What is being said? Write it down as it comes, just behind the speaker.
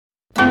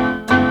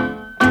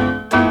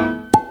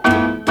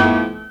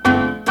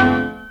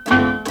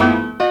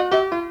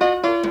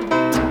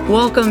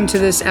Welcome to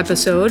this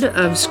episode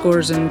of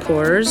Scores and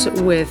Pours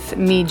with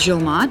me, Jill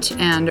Mott,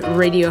 and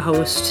radio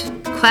host,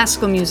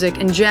 classical music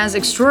and jazz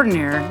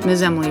extraordinaire,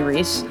 Ms. Emily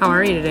Reese. How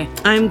are you today?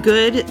 I'm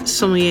good,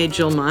 sommelier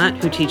Jill Mott,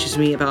 who teaches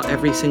me about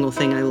every single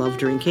thing I love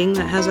drinking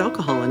that has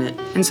alcohol in it.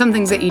 And some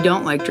things that you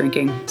don't like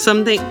drinking.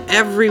 Something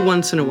every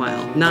once in a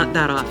while. Not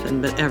that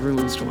often, but every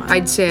once in a while.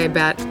 I'd say I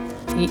bet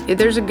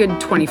there's a good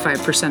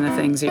 25% of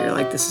things that you're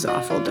like, this is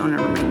awful, don't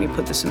ever make me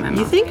put this in my mouth.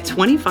 You think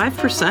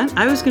 25%?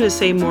 I was going to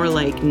say more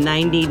like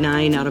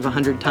 99 out of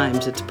 100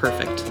 times it's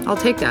perfect. I'll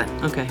take that.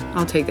 Okay.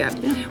 I'll take that.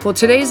 Yeah. Well,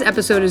 today's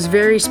episode is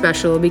very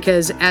special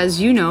because,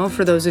 as you know,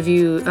 for those of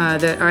you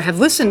that have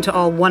listened to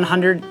all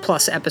 100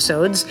 plus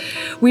episodes,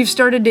 we've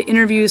started to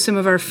interview some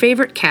of our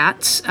favorite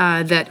cats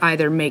that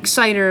either make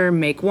cider,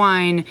 make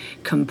wine,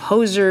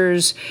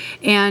 composers,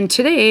 and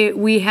today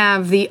we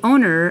have the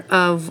owner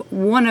of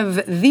one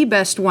of the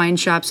best wine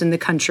shops in the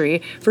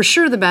country, for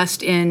sure the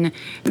best in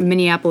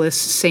Minneapolis,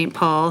 St.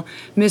 Paul,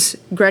 Miss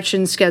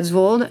Gretchen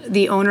Skedsvold,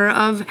 the owner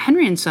of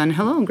Henry & Son.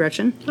 Hello,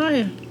 Gretchen.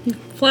 Hi, you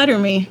flatter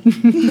me.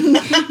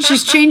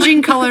 She's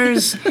changing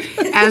colors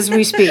as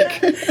we speak,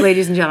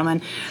 ladies and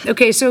gentlemen.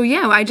 Okay, so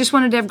yeah, I just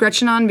wanted to have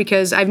Gretchen on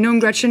because I've known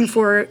Gretchen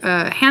for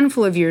a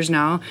handful of years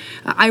now.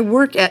 I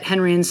work at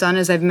Henry & Son,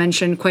 as I've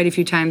mentioned quite a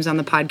few times on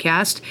the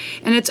podcast,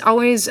 and it's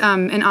always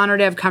an honor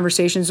to have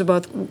conversations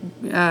about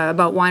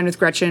wine with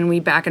Gretchen. We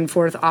back and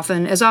forth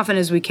often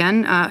as we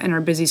can in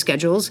our busy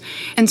schedules.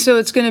 And so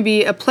it's going to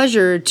be a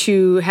pleasure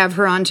to have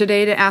her on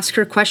today to ask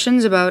her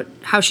questions about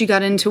how she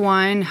got into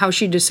wine, how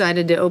she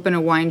decided to open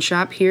a wine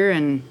shop here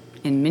in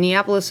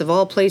Minneapolis, of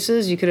all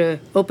places. You could have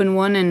opened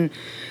one in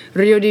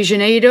Rio de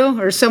Janeiro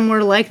or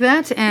somewhere like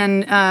that.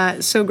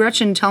 And so,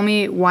 Gretchen, tell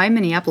me, why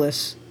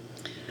Minneapolis?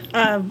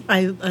 I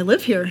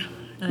live here.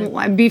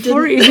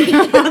 Before you,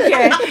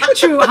 okay,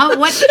 true.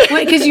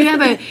 Because you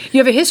have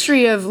a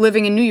history of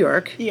living in New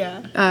York.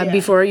 Yeah.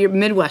 Before you're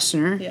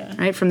Midwesterner, Yeah.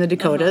 right, from the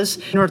Dakotas,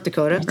 North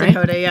Dakota, right?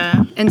 Dakota,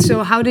 yeah. And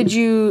so, how did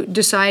you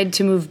decide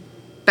to move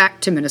back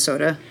to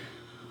Minnesota?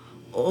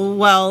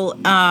 Well,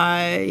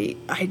 I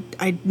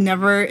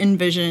never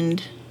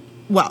envisioned.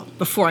 Well,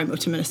 before I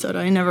moved to Minnesota,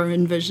 I never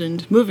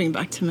envisioned moving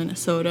back to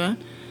Minnesota.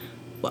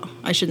 Well,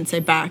 I shouldn't say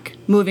back,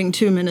 moving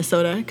to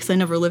Minnesota, because I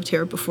never lived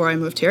here before I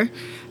moved here.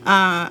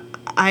 I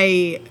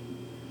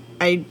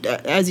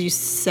as you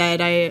said,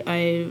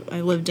 I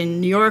lived in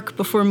New York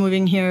before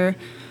moving here.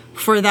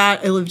 Before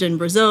that, I lived in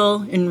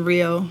Brazil, in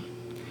Rio.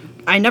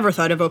 I never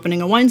thought of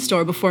opening a wine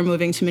store before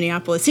moving to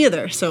Minneapolis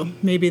either, so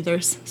maybe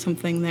there's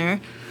something there.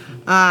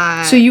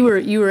 So you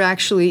were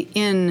actually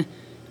in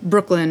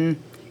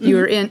Brooklyn. You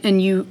were in,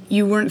 and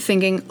you weren't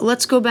thinking,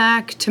 let's go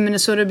back to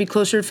Minnesota, be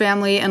closer to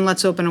family, and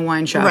let's open a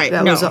wine shop. Right.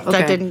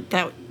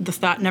 The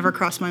thought never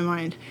crossed my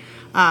mind.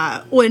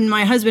 When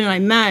my husband and I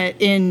met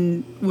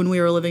when we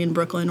were living in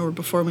Brooklyn, or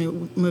before we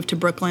moved to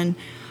Brooklyn,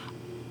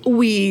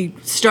 we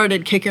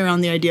started kicking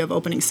around the idea of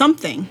opening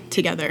something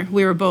together.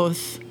 We were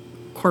both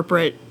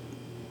corporate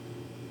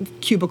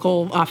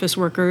cubicle office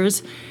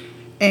workers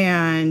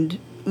and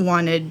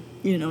wanted,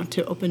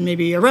 to open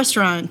maybe a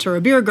restaurant or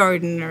a beer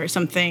garden or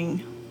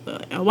something,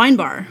 a wine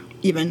bar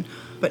even,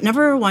 but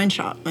never a wine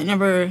shop. That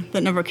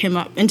never came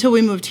up until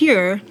we moved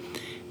here,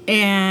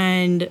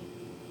 and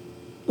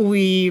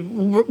we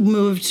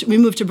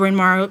moved to Bryn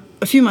Mawr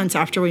a few months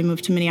after we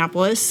moved to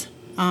Minneapolis,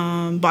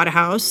 bought a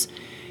house,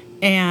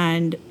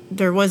 and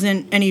there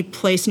wasn't any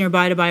place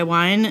nearby to buy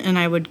wine, and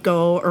I would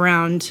go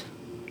around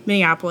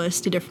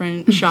Minneapolis to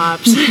different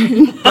shops,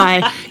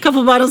 buy a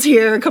couple bottles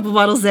here, a couple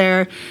bottles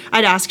there.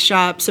 I'd ask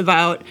shops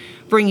about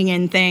bringing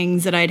in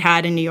things that I'd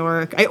had in New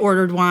York. I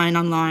ordered wine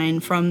online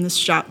from those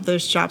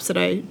shops that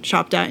I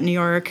shopped at in New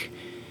York.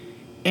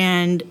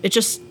 And it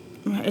just,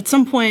 at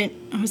some point,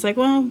 I was like,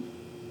 well,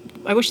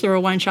 I wish there were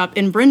a wine shop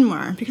in Bryn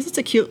Mawr, because it's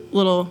a cute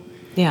little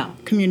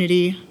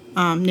community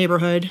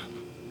neighborhood.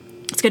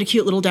 It's got a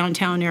cute little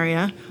downtown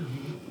area.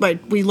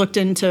 But we looked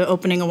into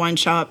opening a wine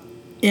shop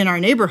in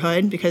our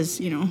neighborhood because,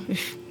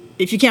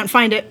 if you can't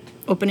find it,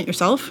 open it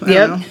yourself. I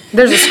don't know.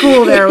 There's a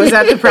school there. Was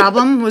that the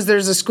problem?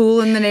 There's a school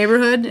in the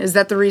neighborhood? Is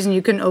that the reason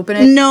you couldn't open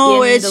it?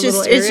 No, it's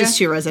just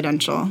too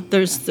residential.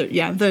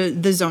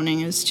 The zoning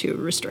is too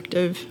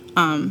restrictive.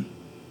 You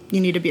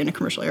need to be in a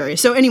commercial area.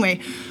 So anyway,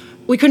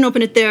 we couldn't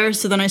open it there.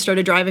 So then I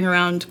started driving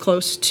around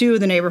close to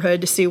the neighborhood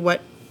to see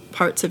what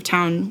parts of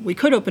town we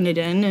could open it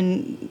in,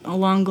 and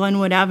along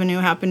Glenwood Avenue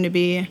happened to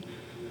be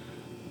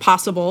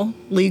possible,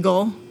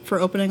 legal, for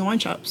opening a wine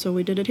shop, so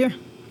we did it here.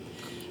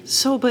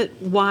 So, but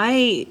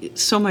why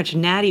so much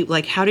natty?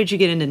 Like, how did you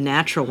get into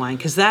natural wine?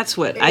 Because that's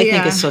what I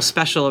think is so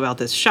special about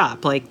this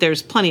shop. Like,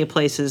 there's plenty of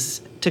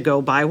places to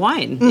go buy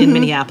wine in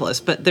Minneapolis,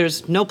 but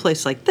there's no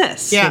place like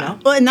this. Yeah.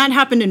 Well, and that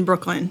happened in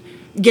Brooklyn,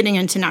 getting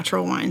into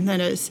natural wine, that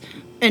is.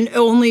 And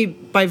only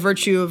by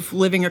virtue of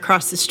living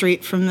across the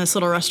street from this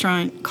little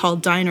restaurant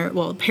called Diner,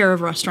 well, a pair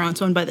of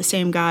restaurants owned by the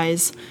same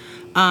guys,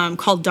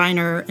 called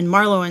Diner and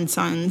Marlowe &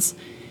 Sons.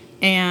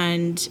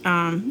 And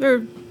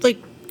they're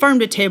like farm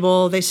to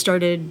table. They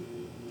started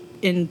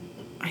in,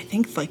 I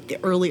think, like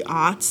the early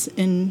aughts.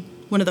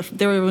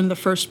 They were one of the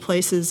first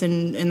places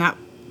in that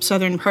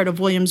southern part of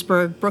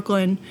Williamsburg,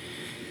 Brooklyn,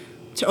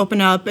 to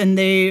open up, and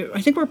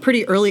I think, were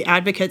pretty early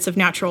advocates of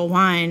natural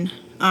wine.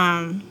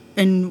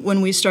 And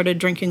when we started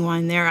drinking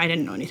wine there, I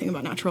didn't know anything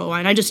about natural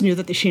wine. I just knew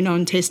that the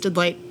Chinon tasted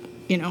like,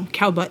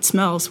 cow butt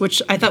smells,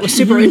 which I thought was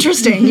super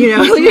interesting. It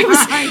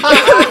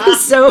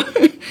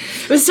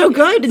was so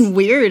good and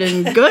weird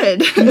and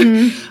good.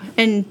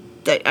 And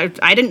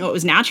I didn't know it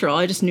was natural.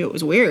 I just knew it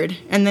was weird.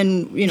 And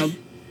then,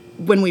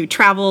 when we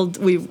traveled,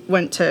 we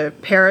went to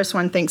Paris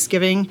one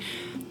Thanksgiving,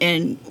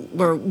 and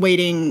we're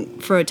waiting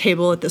for a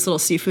table at this little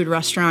seafood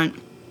restaurant.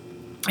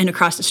 And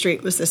across the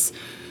street was this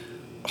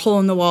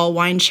hole-in-the-wall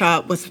wine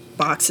shop with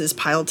boxes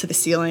piled to the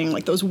ceiling,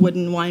 like those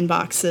wooden wine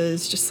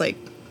boxes, just a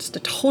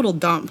total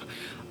dump.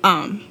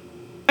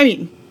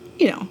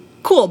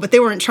 Cool, but they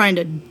weren't trying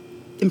to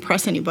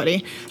impress anybody.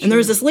 Sure. And there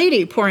was this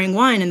lady pouring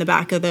wine in the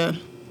back of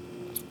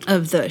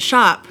the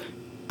shop.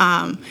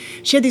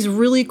 She had these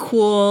really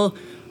cool,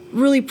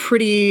 really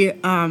pretty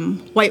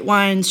white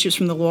wines. She was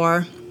from the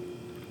Loire.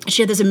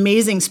 She had this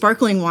amazing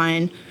sparkling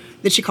wine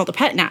that she called a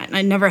pet nat. And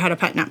I'd never had a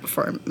pet nat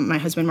before. My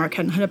husband, Mark,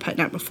 hadn't had a pet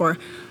nat before.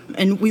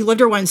 And we loved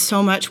her wine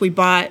so much, we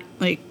bought,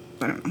 4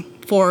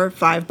 or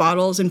 5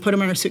 bottles and put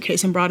them in our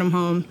suitcase and brought them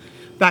home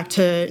back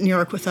to New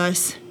York with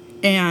us.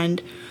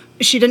 And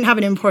she didn't have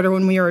an importer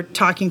when we were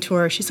talking to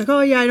her. She's like,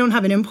 oh, yeah, I don't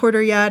have an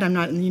importer yet. I'm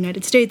not in the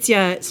United States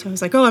yet. So I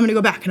was like, oh, I'm going to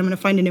go back and I'm going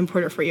to find an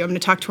importer for you. I'm going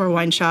to talk to our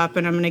wine shop,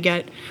 and I'm going to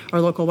get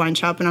our local wine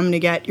shop, and I'm going to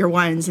get your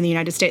wines in the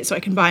United States so I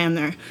can buy them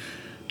there.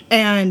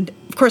 And,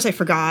 of course, I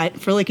forgot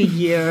for a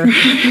year.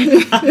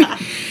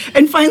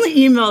 And finally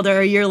emailed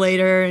her a year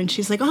later, and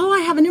she's like, oh,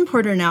 I have an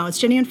importer now. It's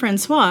Jenny and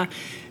Francois.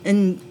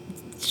 And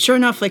sure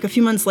enough, a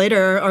few months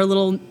later, our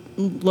little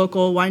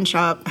local wine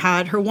shop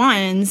had her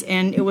wines,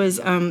 and it was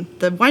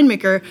the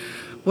winemaker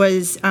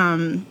was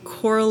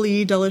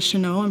Coralie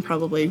Delichenot. I'm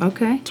probably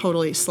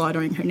totally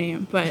slaughtering her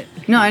name, but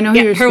no, I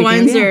know her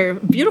wines are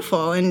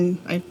beautiful, and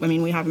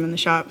we have them in the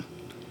shop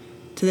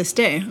to this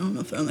day. I don't know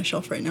if they're on the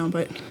shelf right now,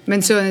 but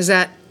so is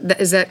that kind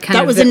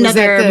that of was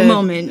another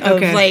moment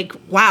of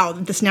wow,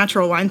 this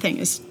natural wine thing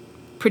is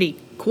pretty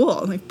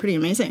cool, pretty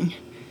amazing.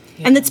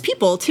 Yeah. And it's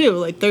people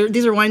too.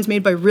 These are wines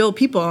made by real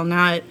people,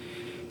 not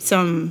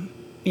some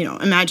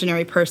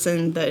imaginary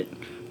person that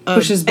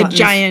pushes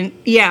buttons.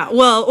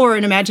 Or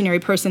an imaginary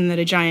person that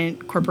a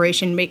giant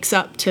corporation makes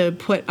up to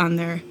put on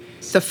their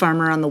the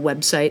farmer on the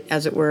website,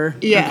 as it were,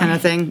 that kind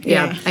of thing.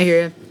 Yeah, I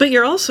hear you. But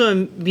you're also a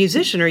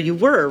musician, or you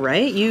were,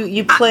 right?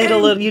 You played a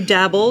little, you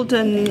dabbled,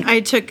 and I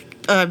took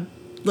 10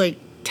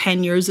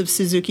 years of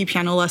Suzuki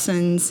piano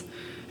lessons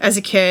as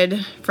a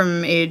kid,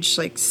 from age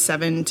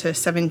 7 to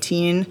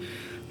 17.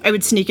 I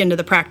would sneak into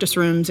the practice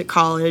rooms at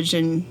college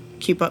and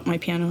keep up my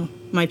piano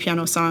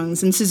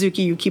songs. In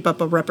Suzuki, you keep up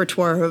a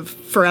repertoire of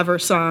forever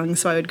songs,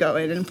 so I would go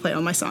in and play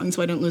all my songs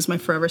so I didn't lose my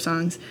forever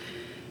songs.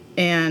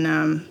 And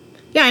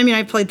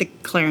I played the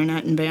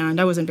clarinet in band.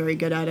 I wasn't very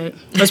good at it.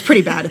 I was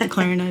pretty bad at the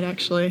clarinet,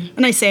 actually.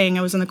 And I sang.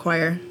 I was in the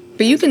choir.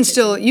 But you can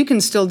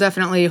still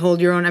definitely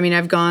hold your own.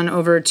 I've gone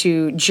over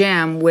to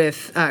jam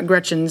with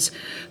Gretchen's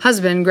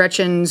husband.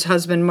 Gretchen's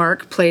husband,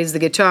 Mark, plays the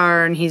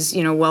guitar, and he's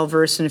well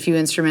versed in a few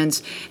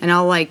instruments. And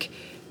I'll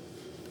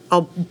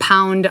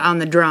pound on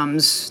the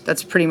drums.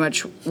 That's pretty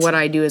much what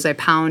I do, is I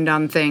pound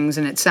on things,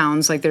 and it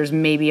sounds like there's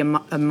maybe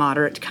a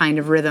moderate kind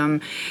of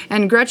rhythm.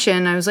 And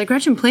Gretchen, I was like,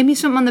 Gretchen, play me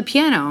something on the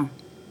piano.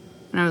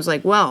 And I was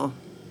like, well,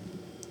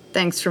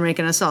 thanks for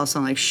making us all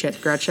sound like shit,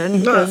 Gretchen,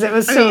 because it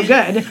was so good.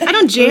 I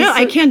don't jam.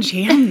 I can't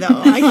jam, though.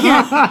 I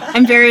can't.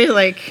 I'm very,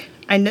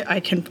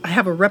 I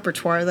have a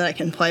repertoire that I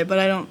can play, but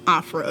I don't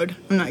off-road.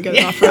 I'm not good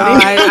at off-roading.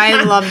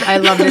 I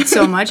loved it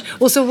so much.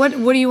 Well, so what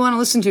do you want to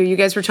listen to? You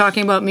guys were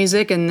talking about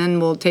music, and then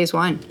we'll taste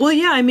wine. Well,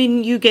 yeah,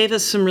 you gave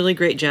us some really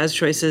great jazz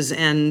choices,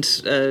 and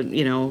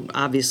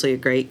obviously a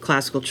great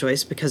classical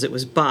choice because it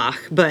was Bach.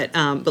 But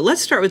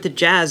let's start with the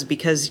jazz,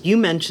 because you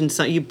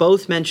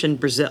both mentioned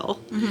Brazil.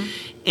 Mm-hmm.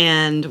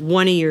 And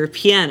one of your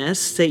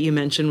pianists that you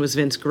mentioned was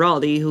Vince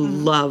Guaraldi, who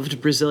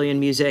loved Brazilian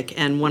music.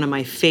 And one of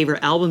my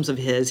favorite albums of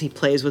his, he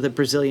plays with a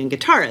Brazilian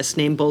guitarist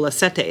named Bola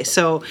Sete.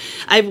 So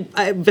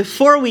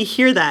before we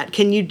hear that,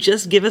 can you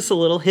just give us a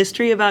little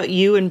history about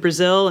you and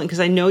Brazil? Because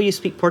I know you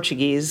speak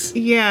Portuguese.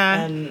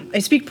 Yeah, I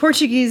speak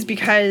Portuguese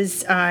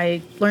because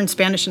I learned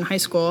Spanish in high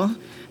school.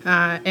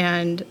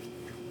 And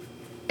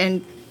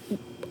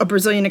a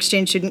Brazilian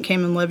exchange student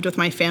came and lived with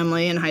my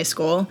family in high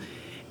school.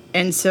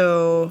 And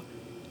so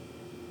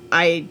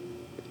I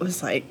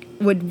was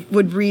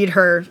would read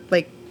her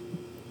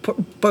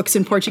books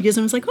in Portuguese,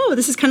 and was like, oh,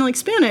 this is kind of like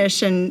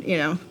Spanish,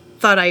 and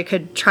thought I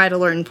could try to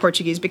learn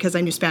Portuguese because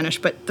I knew Spanish,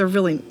 but they're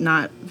really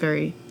not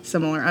very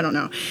similar. I don't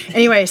know.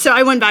 Anyway, so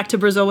I went back to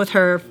Brazil with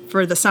her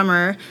for the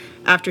summer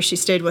after she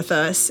stayed with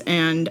us,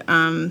 and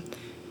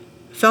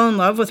fell in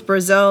love with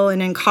Brazil.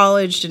 And in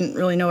college, didn't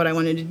really know what I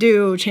wanted to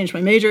do, changed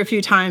my major a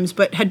few times,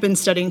 but had been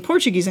studying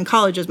Portuguese in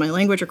college as my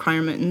language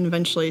requirement, and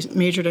eventually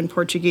majored in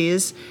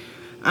Portuguese.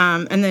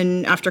 And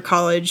then after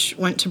college,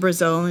 went to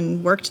Brazil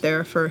and worked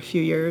there for a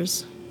few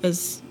years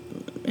as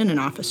in an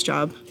office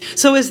job.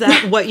 So is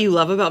that what you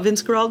love about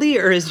Vince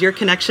Guaraldi, or is your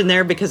connection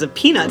there because of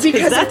Peanuts?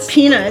 Because of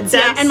Peanuts,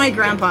 yeah, and my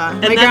grandpa.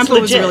 My grandpa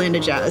was really into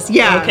jazz.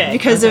 Yeah, okay,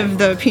 because of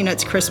the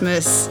Peanuts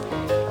Christmas,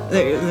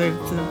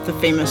 the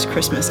famous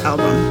Christmas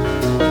album.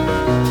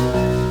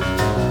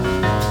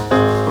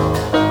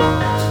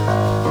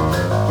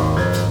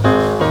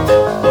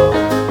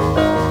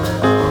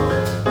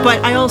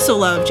 But I also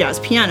love jazz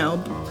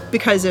piano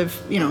because of,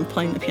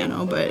 playing the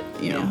piano, but,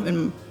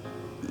 and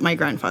my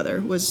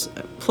grandfather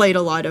played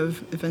a lot of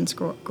Vince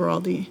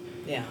Guaraldi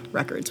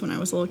records when I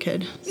was a little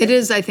kid. It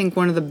is, I think,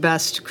 one of the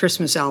best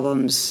Christmas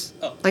albums.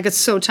 Like, it's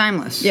so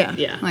timeless. Yeah.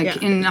 Yeah.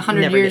 Like, in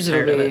 100 years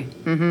it'll be.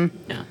 Mm-hmm.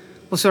 Yeah.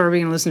 Well, so are we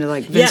going to listen to,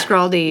 like, Vince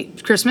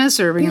Guaraldi Christmas,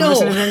 or are we going to No.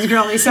 listen to Vince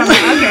Guaraldi summer?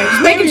 Okay,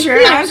 just making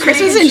sure.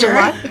 Christmas in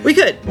July. We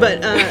could,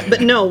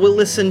 but no, we'll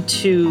listen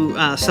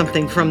to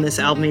something from this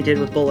album he did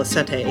with Bola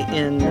Sete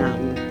in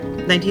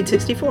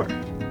 1964.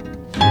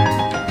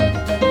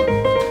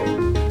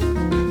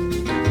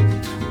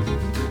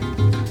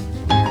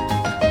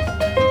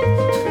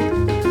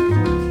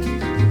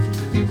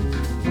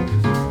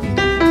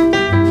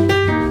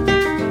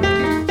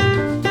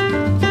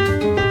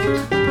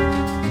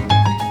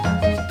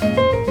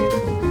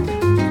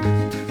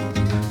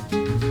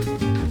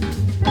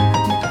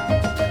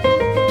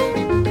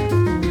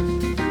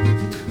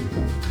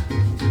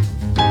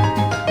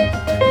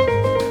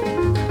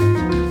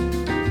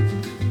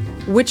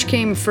 Which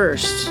came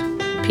first,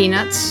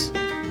 Peanuts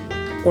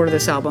or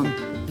this album?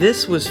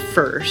 This was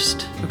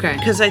first. Okay.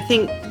 Because I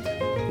think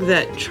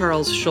that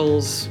Charles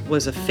Schulz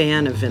was a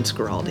fan of Vince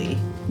Guaraldi,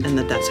 and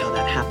that's how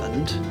that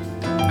happened.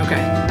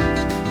 Okay.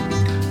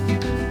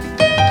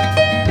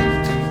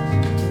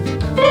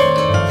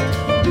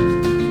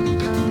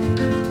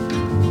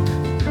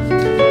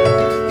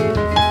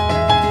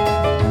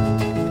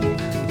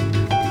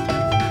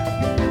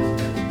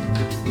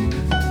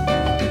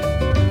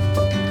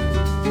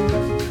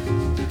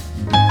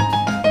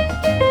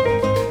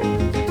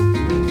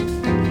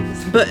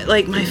 But,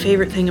 like, my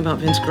favorite thing about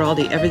Vince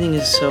Guaraldi, everything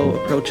is so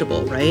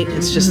approachable, right?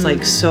 It's just,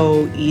 like,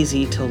 so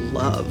easy to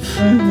love.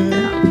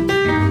 Yeah.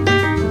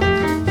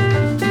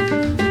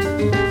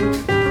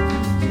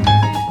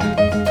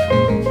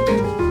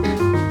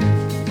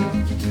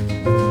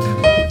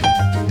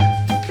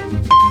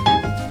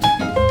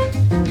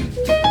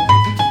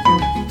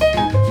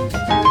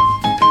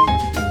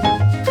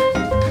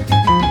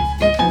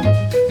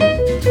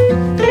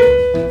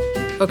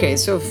 Okay,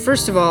 so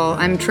first of all,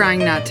 I'm trying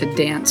not to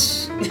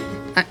dance.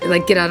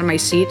 Like, get out of my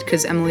seat,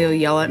 because Emily will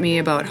yell at me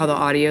about how the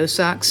audio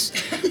sucks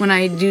when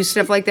I do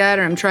stuff like that,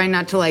 or I'm trying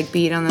not to, like,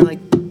 beat on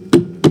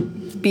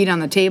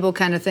the table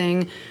kind of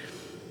thing.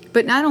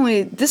 But not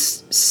only,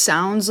 this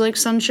sounds like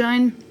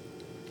sunshine,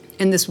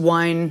 and this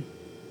wine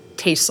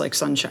tastes like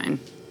sunshine.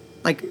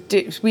 Like,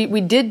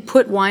 we did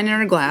put wine in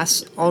our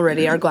glass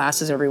already, our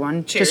glasses,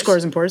 everyone. Cheers. To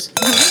Scores and Pours.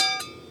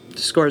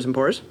 Scores and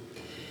Pours.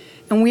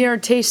 And we are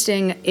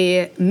tasting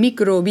a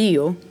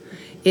Microbio.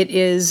 It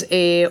is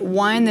a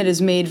wine that is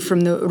made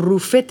from the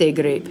Rufete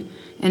grape,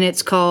 and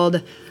it's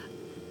called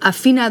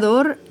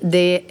Afinador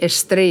de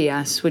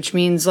Estrellas, which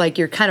means, like,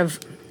 you're kind of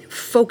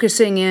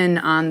focusing in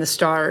on the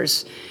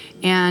stars.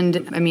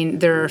 And, I mean,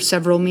 there are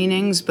several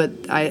meanings, but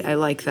I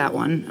like that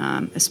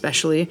one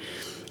especially.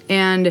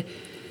 And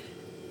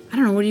I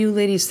don't know, what do you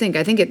ladies think?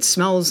 I think it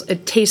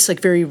tastes like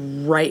very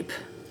ripe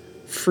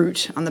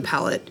fruit on the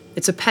palate.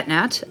 It's a Pet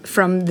Nat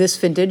from this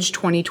vintage,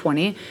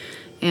 2020.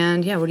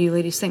 And, yeah, what do you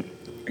ladies think?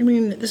 I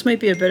mean, this might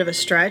be a bit of a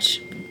stretch.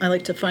 I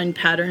like to find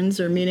patterns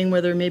or meaning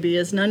where there maybe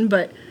is none,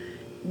 but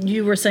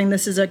you were saying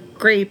this is a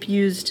grape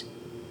used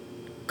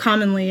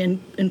commonly in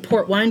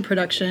port wine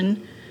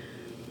production.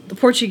 The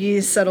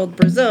Portuguese settled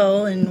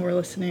Brazil, and we're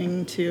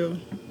listening to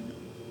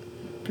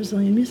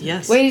Brazilian music.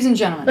 Yes. Ladies and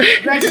gentlemen,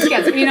 Gretchen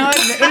Sketz, you know what?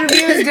 The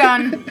interview is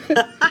done.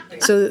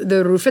 So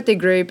the Rufete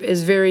grape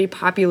is very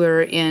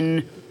popular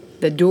in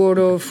the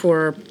Douro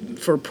for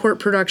port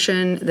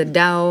production, the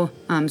Dow,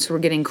 so we're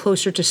getting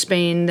closer to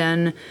Spain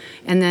then,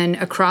 and then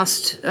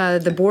across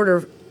the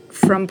border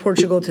from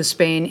Portugal to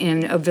Spain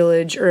in a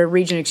village, or a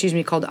region,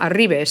 called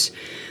Arribes.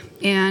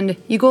 And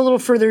you go a little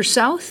further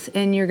south,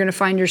 and you're going to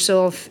find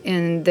yourself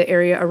in the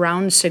area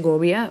around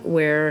Segovia,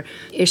 where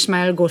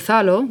Ismael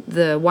Gonzalo,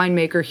 the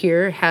winemaker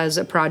here, has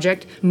a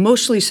project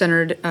mostly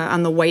centered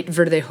on the white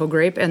Verdejo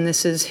grape, and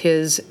this is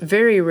his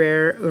very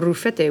rare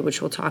Rufete,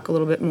 which we'll talk a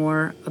little bit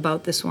more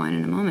about this wine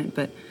in a moment.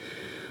 But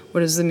what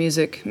does the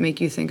music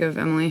make you think of,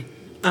 Emily?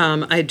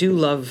 I do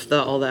love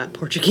all that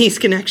Portuguese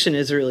connection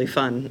is really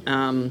fun.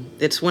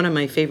 It's one of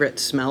my favorite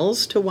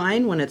smells to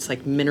wine, when it's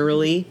like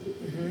minerally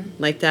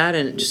like that,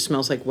 and it just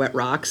smells like wet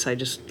rocks. I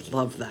just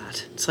love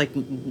that. It's like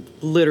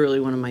literally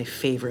one of my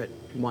favorite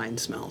wine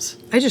smells.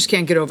 I just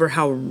can't get over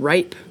how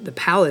ripe the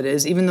palate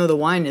is, even though the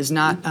wine is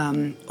not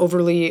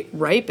overly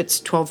ripe.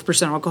 It's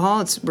 12%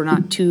 alcohol. We're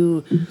not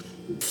too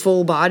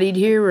full-bodied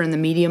here. We're in the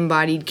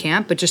medium-bodied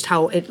camp, but just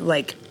how it,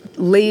 like,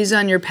 lays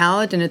on your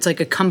palate, and it's like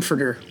a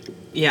comforter.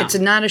 Yeah. It's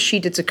not a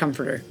sheet, it's a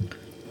comforter.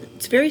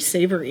 It's very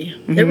savory.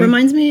 Mm-hmm. It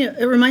reminds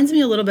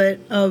me a little bit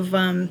of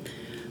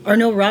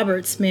Arnaud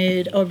Roberts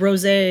made a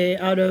rosé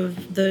out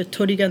of the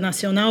Touriga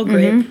Nacional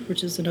grape,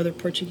 which is another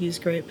Portuguese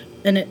grape.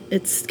 And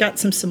it's got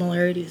some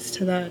similarities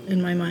to that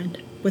in my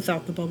mind,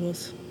 without the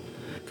bubbles.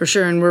 For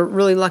sure, and we're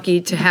really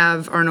lucky to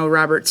have Arnaud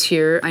Roberts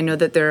here. I know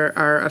that there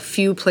are a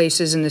few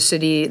places in the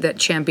city that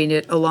championed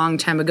it a long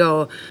time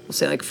ago, we'll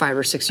say like 5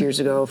 or 6 years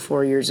ago,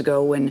 4 years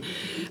ago, when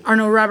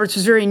Arnaud Roberts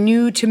was very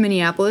new to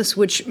Minneapolis,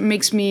 which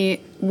makes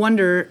me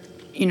wonder,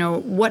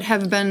 what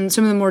have been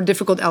some of the more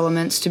difficult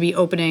elements to be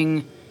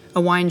opening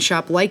a wine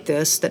shop like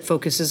this that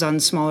focuses on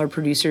smaller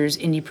producers,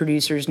 indie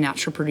producers,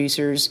 natural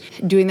producers,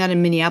 doing that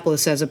in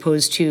Minneapolis as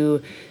opposed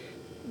to,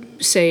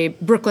 say,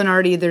 Brooklyn.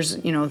 Already there's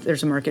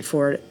a market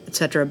for it,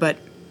 etc. But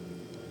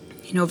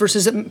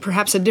versus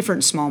perhaps a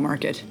different small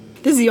market.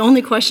 This is the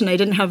only question I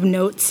didn't have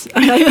notes.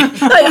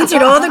 I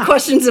answered all the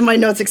questions in my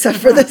notes except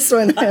for this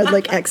one. I had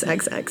like X.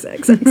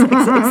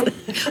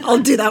 I'll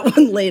do that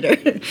one later.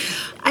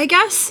 I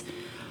guess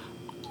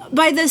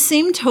by the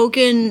same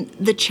token,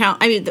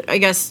 I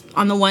guess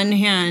on the one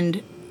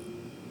hand,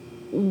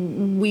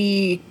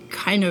 we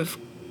kind of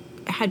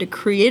had to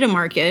create a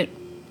market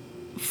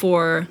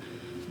for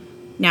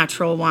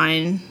natural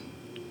wine.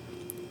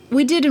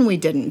 We did and we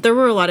didn't. There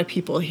were a lot of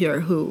people here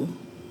who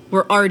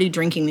were already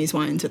drinking these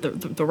wines at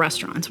the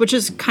restaurants, which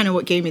is kind of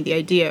what gave me the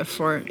idea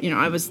for,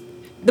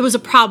 there was a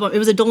problem. It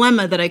was a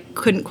dilemma that I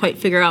couldn't quite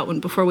figure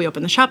out before we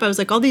opened the shop. I was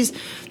like,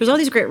 there's all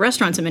these great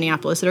restaurants in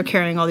Minneapolis that are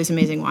carrying all these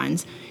amazing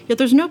wines. Yet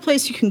there's no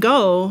place you can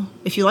go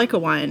if you like a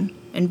wine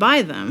and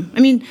buy them. I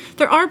mean,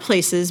 there are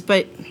places,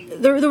 but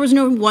there was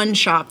no one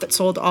shop that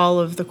sold all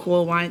of the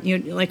cool wine.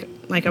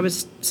 Like I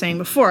was saying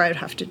before, I'd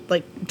have to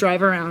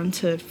drive around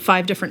to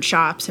 5 different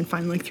shops and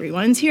find 3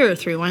 wines here,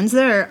 3 wines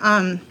there.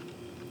 And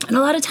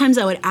a lot of times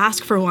I would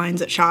ask for wines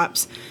at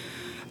shops,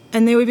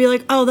 and they would be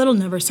like, "Oh, that'll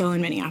never sell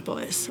in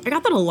Minneapolis." I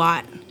got that a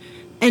lot,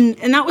 and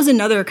that was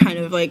another kind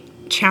of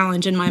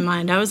challenge in my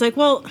mind. I was like,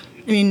 well,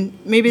 I mean,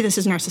 maybe this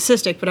is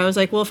narcissistic, but I was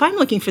like, well, if I'm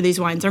looking for these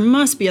wines, there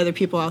must be other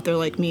people out there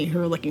like me who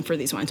are looking for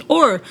these wines,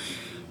 or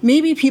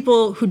maybe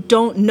people who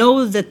don't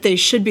know that they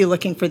should be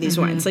looking for these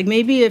wines.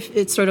 Maybe if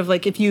it's sort of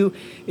if you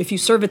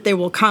serve it, they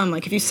will come.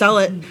 If you sell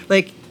it,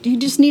 you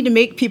just need to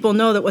make people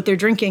know that what they're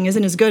drinking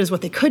isn't as good as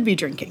what they could be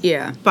drinking.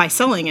 Yeah. By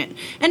selling it.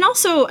 And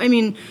also, I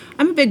mean,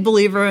 I'm a big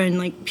believer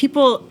in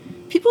people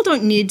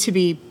don't need to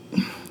be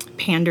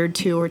pandered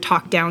to or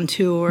talked down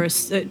to, or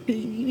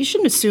you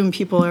shouldn't assume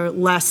people are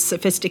less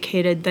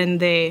sophisticated than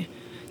they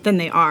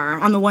are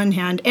on the one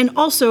hand. And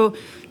also,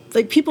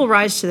 people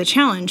rise to the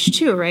challenge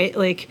too, right?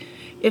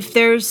 If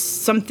there's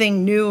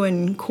something new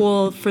and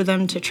cool for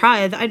them to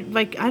try, I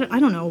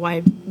don't know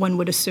why one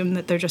would assume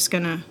that they're just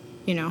gonna,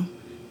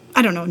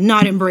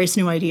 not embrace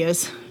new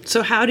ideas.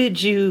 So how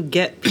did you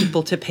get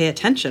people to pay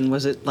attention?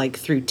 Was it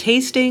through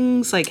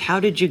tastings? How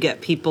did you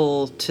get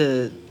people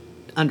to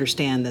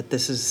understand that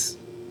this is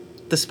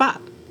the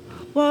spot?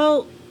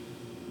 Well,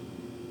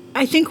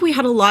 I think we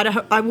had a lot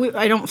of,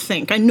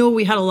 I know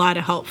we had a lot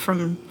of help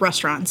from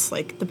restaurants,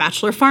 the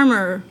Bachelor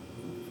Farmer,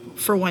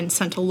 for one,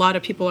 sent a lot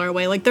of people our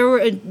way.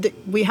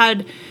 We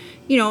had,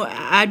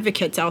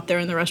 advocates out there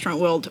in the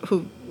restaurant world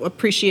who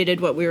appreciated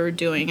what we were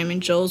doing. I mean,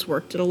 Jill's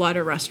worked at a lot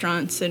of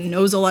restaurants and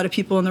knows a lot of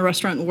people in the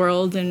restaurant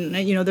world. And,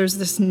 there's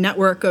this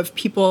network of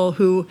people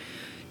who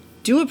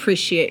do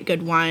appreciate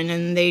good wine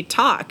and they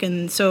talk.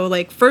 And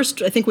so,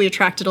 first, I think we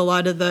attracted a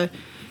lot of the,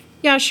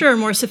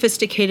 more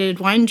sophisticated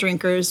wine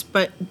drinkers.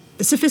 But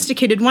the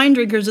sophisticated wine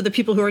drinkers are the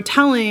people who are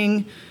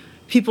telling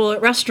people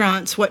at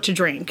restaurants what to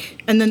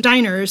drink. And then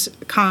diners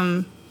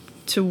come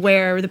to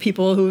where the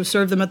people who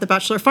serve them at the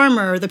Bachelor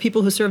Farmer, or the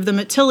people who serve them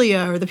at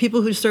Tilia, or the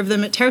people who serve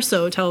them at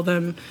Terzo tell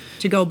them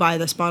to go buy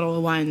this bottle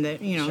of wine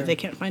that, Sure. they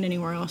can't find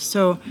anywhere else.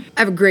 So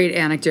I have a great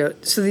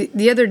anecdote. So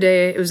the other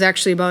day, it was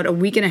actually about a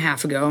week and a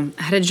half ago,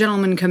 I had a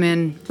gentleman come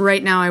in.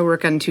 Right now I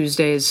work on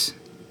Tuesdays.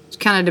 It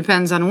kind of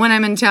depends on when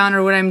I'm in town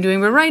or what I'm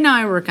doing, but right now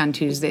I work on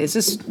Tuesdays.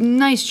 This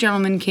nice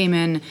gentleman came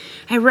in.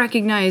 I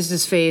recognized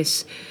his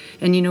face.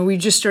 And, we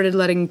just started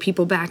letting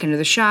people back into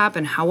the shop,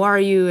 and how are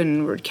you?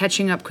 And we're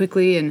catching up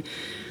quickly. And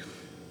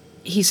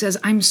he says,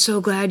 I'm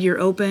so glad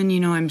you're open.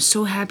 I'm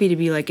so happy to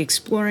be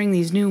exploring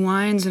these new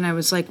wines. And I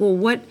was like, well,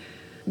 what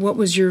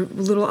was your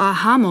little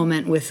aha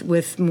moment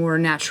with more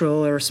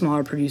natural or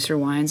smaller producer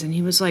wines? And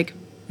he was like,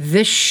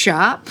 this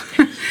shop?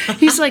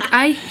 He's like,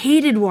 I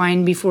hated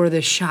wine before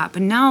this shop.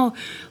 And now,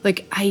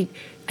 I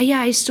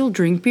still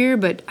drink beer,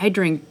 but I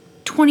drink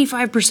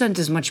 25%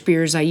 as much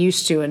beer as I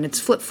used to, and it's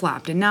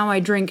flip-flopped. And now I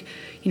drink,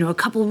 a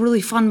couple really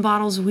fun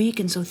bottles a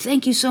week, and so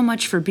thank you so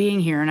much for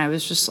being here. And I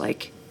was just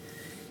like,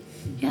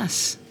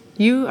 yes,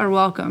 you are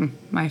welcome,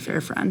 my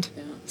fair friend.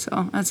 Yeah.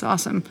 So that's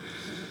awesome.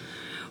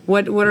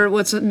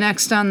 What's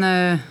next on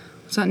the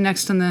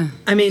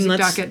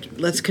docket?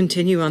 Let's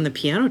continue on the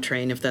piano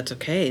train, if that's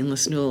okay, and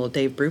listen to a little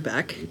Dave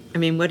Brubeck. I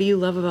mean, what do you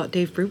love about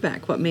Dave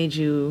Brubeck? What made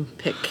you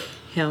pick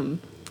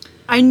him?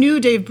 I knew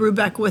Dave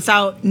Brubeck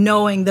without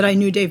knowing that I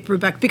knew Dave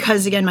Brubeck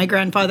because, again, my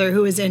grandfather,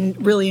 who was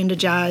really into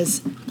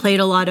jazz, played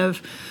a lot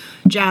of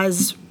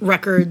jazz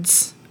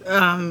records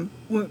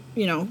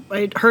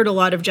I'd heard a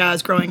lot of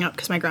jazz growing up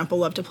because my grandpa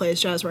loved to play his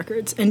jazz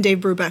records, and Dave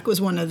Brubeck was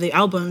one of the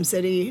albums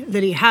that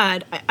he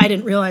had. I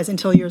didn't realize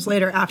until years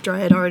later, after I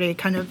had already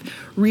kind of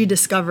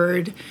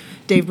rediscovered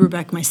Dave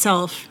Brubeck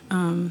myself.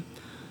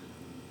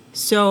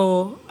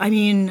 So, I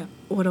mean,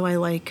 what do I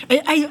like?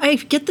 I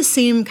get the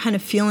same kind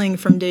of feeling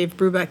from Dave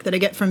Brubeck that I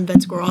get from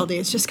Vince Guaraldi.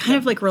 It's just kind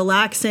of like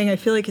relaxing. I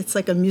feel like it's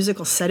like a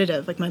musical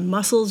sedative. Like my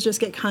muscles just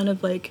get kind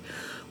of like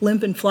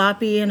limp and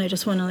floppy, and I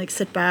just want to like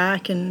sit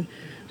back and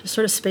just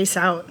sort of space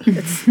out.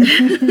 It's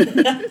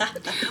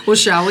Well,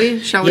 shall we?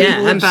 Shall we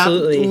Yeah, limp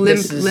absolutely. out,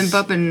 limp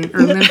up or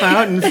limp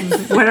out, and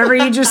whatever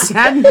you just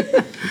said?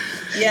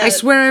 yeah. I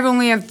swear I've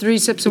only had 3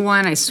 sips of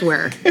wine. I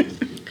swear.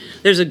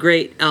 There's a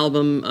great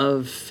album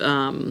of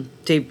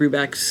Dave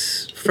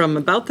Brubeck's from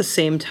about the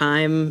same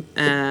time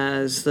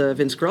as the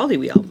Vince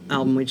Guaraldi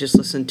album we just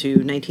listened to,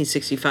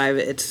 1965.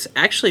 It's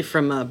actually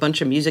from a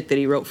bunch of music that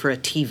he wrote for a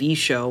TV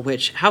show,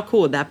 which, how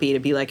cool would that be to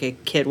be like a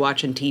kid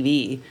watching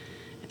TV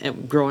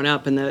growing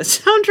up, and the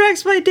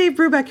soundtrack's by Dave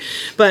Brubeck.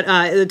 But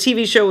the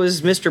TV show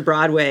was Mr.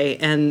 Broadway,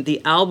 and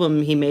the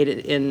album he made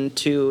it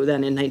into then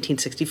in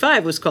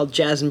 1965 was called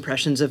Jazz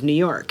Impressions of New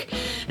York.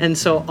 And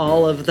so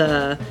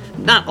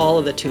not all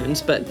of the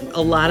tunes, but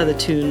a lot of the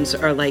tunes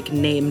are like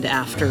named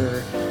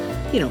after,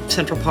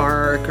 Central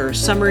Park or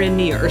Summer in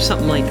New York or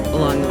something like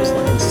along those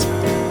lines.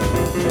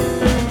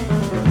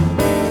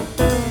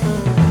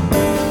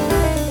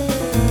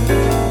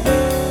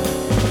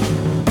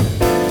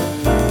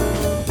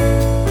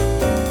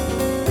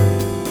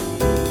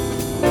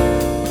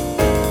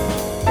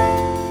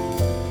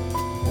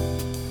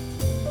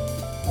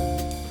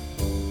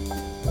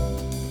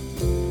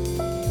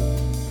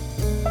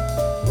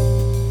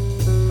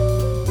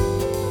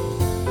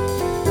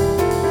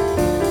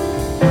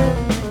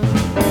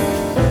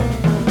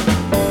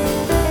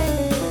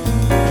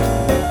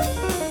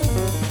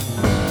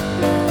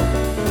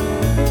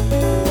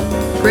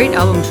 Great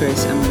album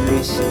choice, Emily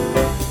Reese.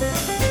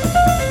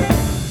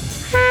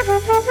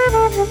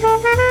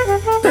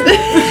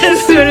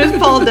 As soon as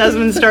Paul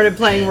Desmond started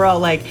playing, we're all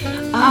like,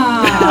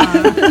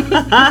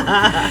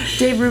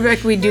 Dave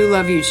Brubeck, we do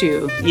love you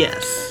too.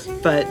 yes.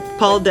 But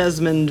Paul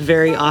Desmond,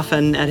 very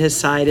often at his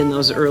side in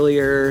those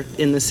earlier,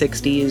 in the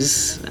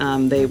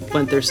 60s, they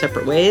went their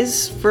separate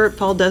ways.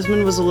 Paul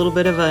Desmond was a little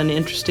bit of an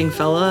interesting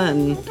fella,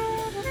 and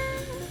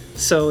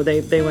so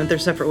they went their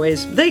separate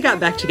ways. They got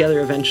back together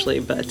eventually,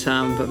 but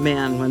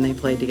man, when they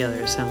played together,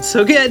 it sounds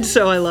so good.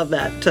 So I love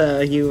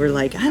that. You were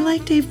like, I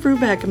like Dave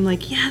Brubeck. I'm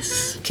like,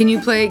 yes. Can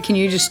you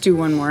just do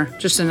one more?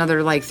 Just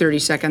another like 30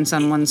 seconds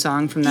on one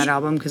song from that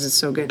album because it's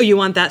so good. Oh, you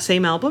want that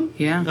same album?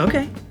 Yeah.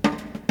 Okay.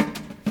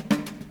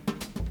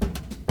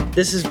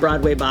 This is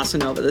Broadway Bossa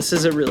Nova. This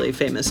is a really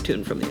famous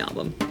tune from the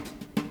album.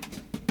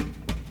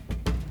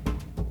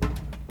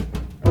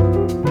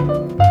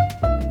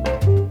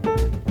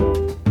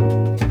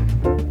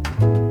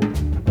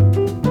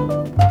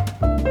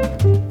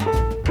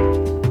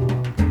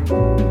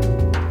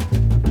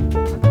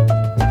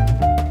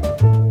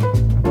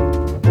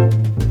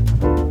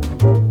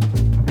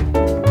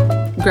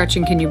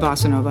 Gretchen, can you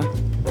bossa nova?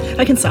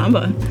 I can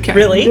samba. Okay.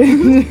 Really?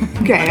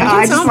 Okay.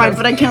 I can samba,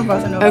 but I can't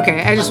bossa nova.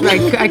 Okay.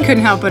 I couldn't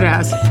help but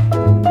ask.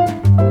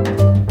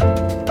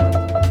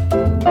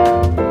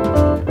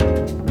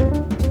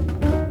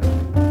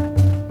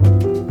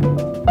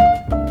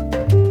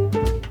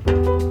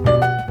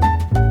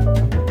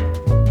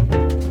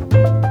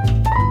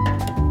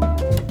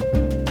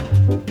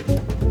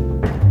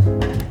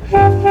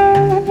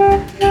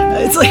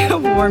 It's like a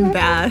warm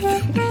bath.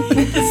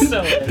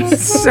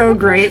 So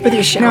great with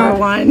your shower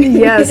wine.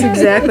 Yes,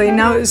 exactly.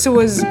 Now,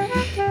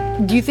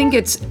 do you think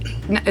it's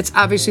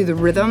obviously the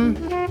rhythm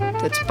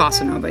that's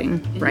bossa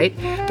novaing, right?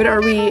 But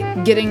are we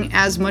getting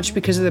as much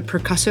because of the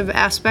percussive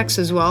aspects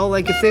as well?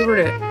 Like if they were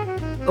to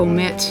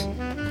omit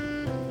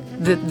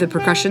the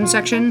percussion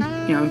section,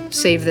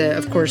 save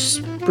of course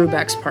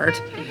Brubeck's part,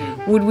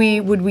 would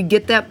we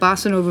get that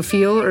bossa nova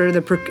feel, or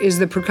is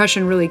the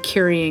percussion really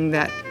carrying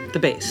that? The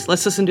bass.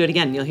 Let's listen to it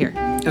again. You'll hear.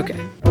 Okay.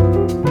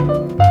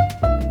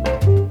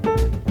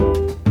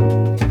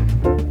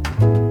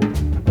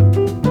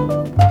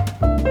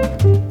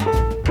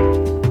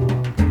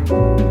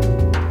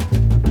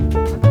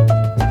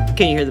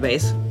 Can you hear the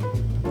bass?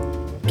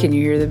 Can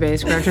you hear the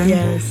bass, Gretchen?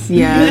 Yes.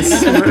 Yes.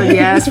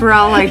 Yes. We're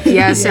all like,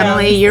 yes,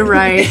 Emily, you're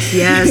right.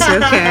 Yes.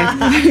 Okay.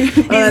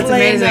 Oh, that's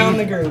amazing. Down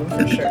the groove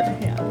for sure.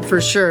 Yeah.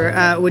 For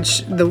sure.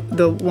 Which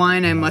the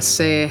wine, I must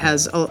say,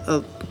 has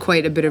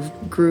quite a bit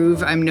of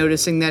groove. I'm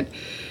noticing that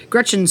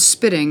Gretchen's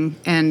spitting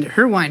and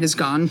her wine is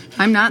gone.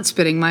 I'm not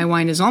spitting. My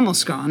wine is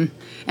almost gone.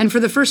 And for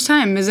the first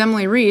time, Ms.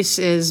 Emily Reese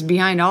is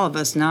behind all of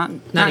us. Not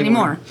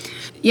anymore.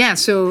 Yeah.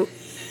 So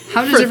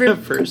how does For the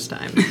first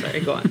time.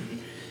 Sorry, go on.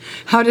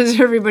 How does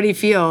everybody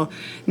feel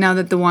now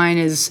that the wine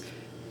is,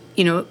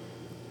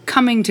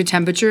 coming to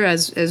temperature,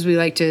 as we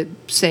like to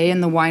say in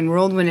the wine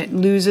world, when it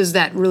loses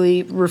that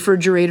really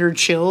refrigerator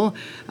chill?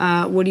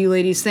 What do you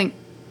ladies think?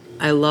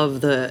 I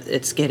love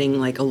it's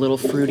getting like a little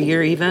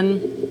fruitier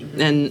even.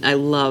 And I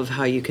love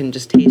how you can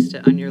just taste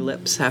it on your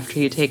lips after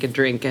you take a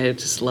drink. I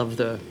just love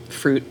the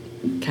fruit,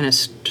 kind of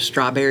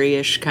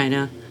strawberry-ish kind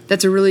of.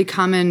 That's a really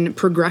common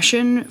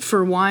progression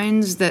for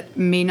wines that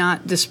may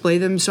not display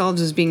themselves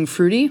as being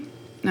fruity.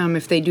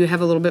 If they do have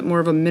a little bit more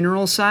of a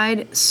mineral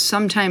side,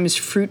 sometimes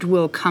fruit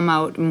will come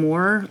out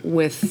more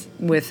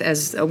with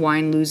as a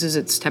wine loses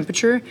its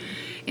temperature.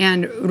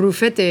 And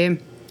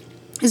Rufete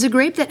is a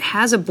grape that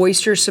has a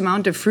boisterous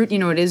amount of fruit.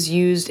 It is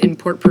used in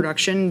port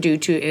production due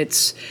to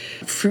its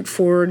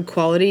fruit-forward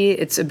quality,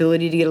 its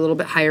ability to get a little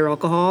bit higher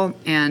alcohol,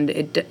 and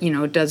it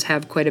does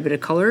have quite a bit of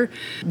color.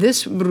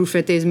 This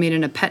Rufete is made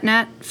in a pet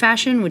nat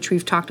fashion, which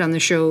we've talked on the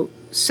show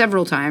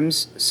several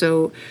times,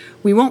 so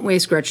we won't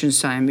waste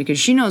Gretchen's time because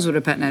she knows what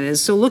a pet nat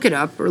is, so look it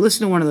up or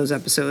listen to one of those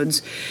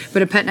episodes.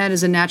 But a pet nat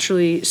is a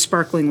naturally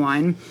sparkling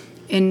wine.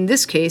 In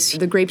this case,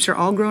 the grapes are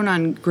all grown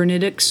on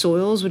granitic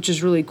soils, which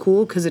is really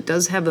cool because it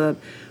does have a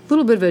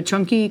little bit of a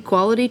chunky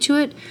quality to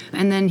it.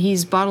 And then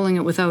he's bottling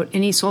it without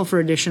any sulfur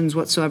additions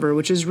whatsoever,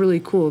 which is really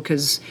cool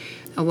because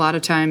a lot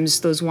of times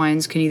those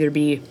wines can either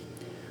be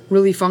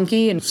really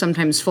funky and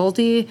sometimes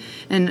faulty,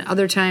 and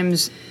other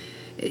times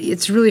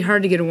it's really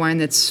hard to get a wine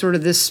that's sort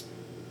of this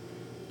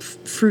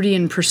fruity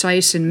and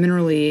precise and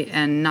minerally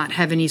and not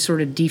have any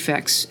sort of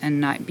defects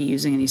and not be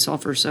using any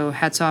sulfur. So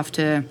hats off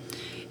to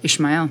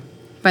Ishmael.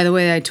 By the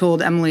way, I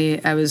told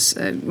Emily, I was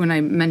when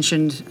I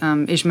mentioned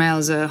Ishmael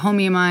is a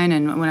homie of mine,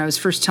 and when I was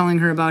first telling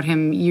her about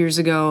him years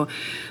ago,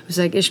 I was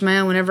like,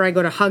 Ishmael, whenever I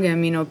go to hug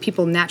him,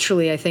 people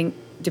naturally, I think,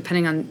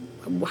 depending on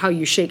how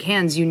you shake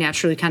hands, you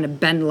naturally kind of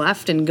bend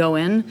left and go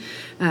in.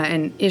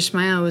 And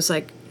Ishmael was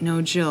like,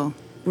 no, Jill,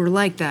 we're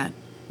like that.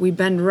 We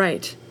bend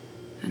right.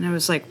 And I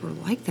was like, we're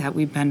like that.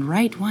 We bend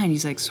right. Why? And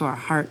he's like, so our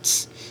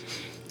hearts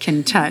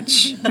can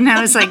touch. And I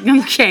was like,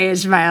 okay,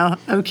 Ishmael,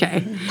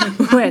 okay.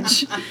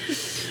 Which...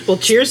 Well,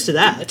 cheers to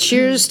that.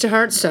 Cheers to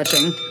hearts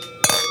touching.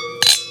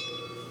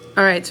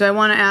 All right, so I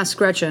want to ask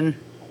Gretchen,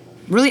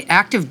 really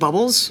active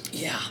bubbles?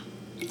 Yeah.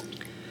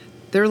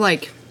 They're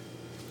like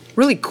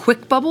really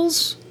quick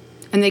bubbles,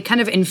 and they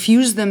kind of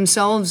infuse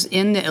themselves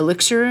in the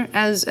elixir,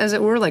 as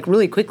it were, like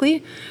really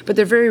quickly, but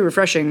they're very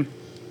refreshing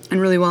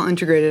and really well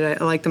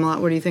integrated. I like them a lot.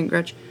 What do you think,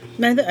 Gretch?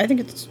 I love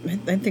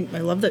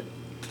that.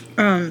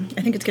 I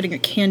think it's getting a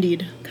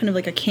candied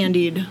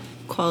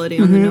quality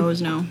on the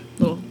nose now. A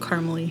little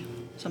caramely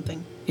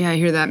something. Yeah, I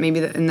hear that. Maybe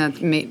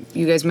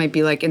you guys might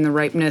be like in the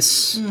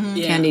ripeness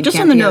candied. Just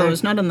on the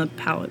nose, not on the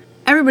palate.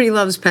 Everybody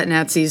loves pet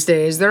nats these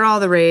days. They're all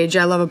the rage.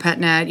 I love a pet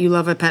nat. You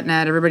love a pet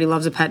nat. Everybody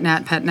loves a pet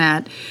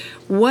nat.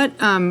 What,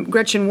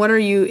 Gretchen, what are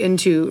you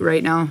into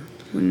right now?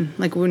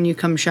 When you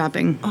come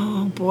shopping?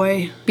 Oh,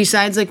 boy.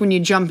 Besides, like, when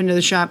you jump into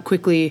the shop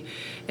quickly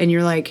and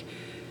you're like,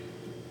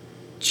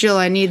 Jill,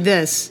 I need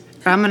this.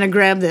 Or I'm going to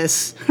grab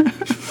this.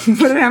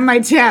 Put it on my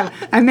tab.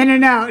 I'm in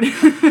and out.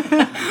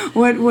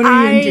 What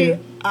are you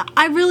into?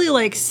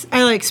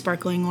 I like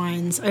sparkling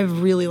wines. I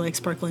really like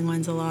sparkling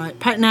wines a lot.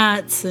 Pet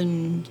nats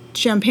and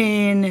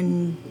champagne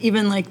and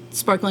even like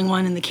sparkling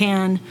wine in the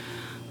can.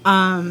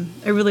 I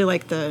really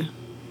like the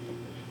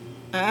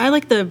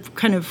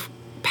kind of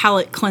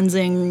palate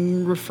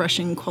cleansing,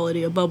 refreshing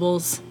quality of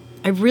bubbles.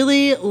 I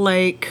really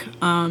like,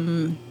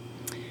 I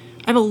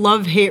have a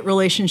love-hate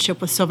relationship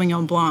with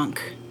Sauvignon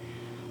Blanc.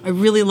 I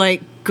really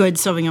like good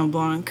Sauvignon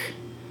Blanc.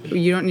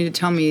 You don't need to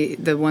tell me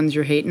the ones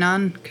you're hating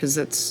on, because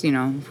that's,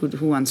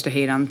 who wants to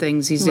hate on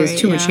things these days?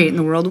 Too much hate in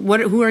the world.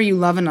 Who are you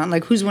loving on?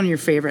 Like, who's one of your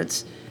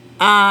favorites?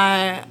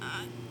 Any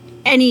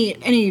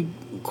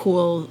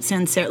cool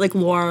Sancerre, like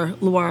Loire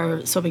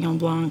Sauvignon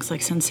Blancs,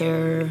 like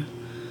Sancerre,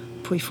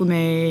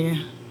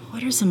 Puy-Fumé.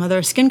 What are some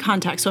other? Skin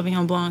Contact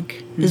Sauvignon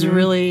Blanc is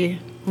really,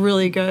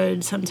 really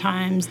good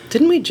sometimes.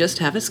 Didn't we just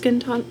have a skin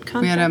contact?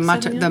 We had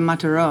the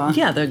Materoa.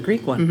 Yeah, the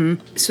Greek one.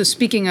 Mm-hmm. So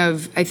speaking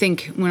of, I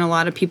think when a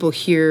lot of people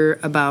hear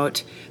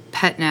about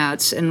pet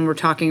nats and we're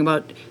talking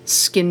about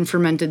skin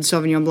fermented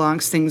Sauvignon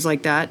Blancs, things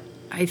like that,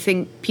 I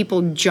think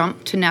people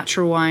jump to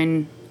natural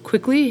wine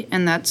quickly,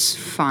 and that's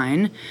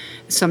fine.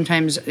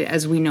 Sometimes,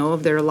 as we know,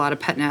 there are a lot of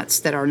pet nats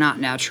that are not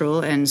natural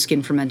and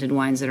skin fermented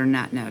wines that are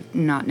not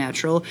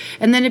natural.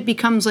 And then it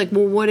becomes like,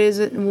 well, what is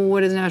it? Well,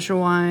 what is natural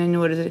wine?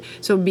 What is it?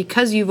 So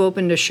because you've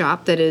opened a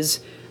shop that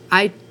is,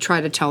 I try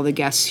to tell the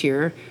guests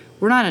here,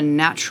 we're not a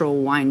natural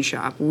wine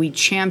shop. We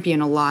champion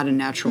a lot of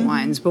natural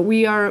wines, but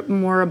we are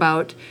more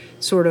about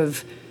sort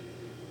of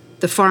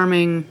the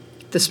farming,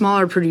 the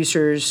smaller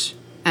producers,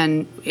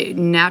 and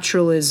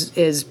natural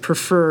is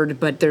preferred,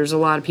 but there's a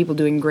lot of people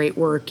doing great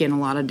work in a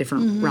lot of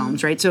different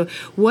realms, right? So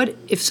what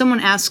if someone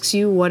asks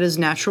you what is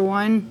natural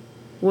wine,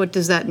 what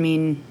does that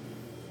mean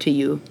to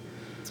you?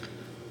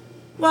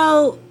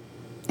 Well,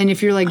 and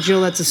if you're like,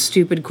 Jill, that's a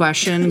stupid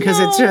question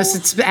because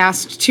it's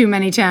asked too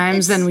many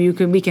times, then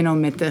we can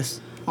omit this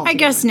altogether. I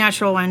guess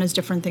natural wine is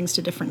different things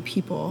to different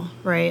people,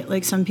 right?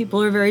 Like some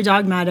people are very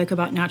dogmatic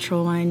about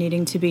natural wine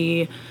needing to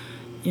be,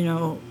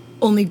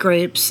 only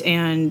grapes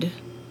and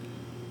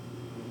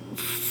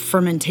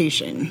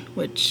fermentation,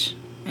 which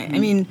I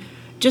mean,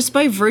 just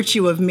by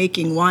virtue of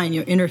making wine,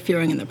 you're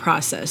interfering in the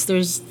process.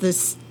 There's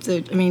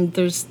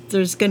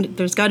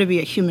got to be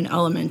a human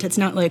element. It's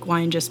not like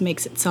wine just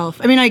makes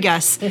itself. I mean, I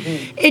guess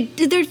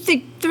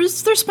there's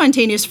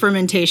spontaneous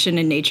fermentation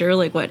in nature,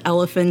 like what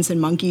elephants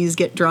and monkeys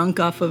get drunk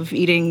off of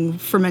eating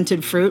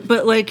fermented fruit.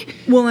 But like,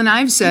 well, and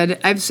I've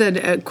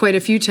said quite a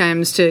few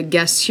times to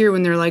guests here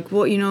when they're like,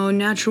 well,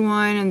 natural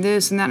wine and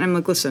this and that, and I'm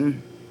like,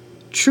 listen,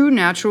 true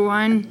natural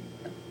wine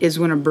is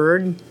when a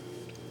bird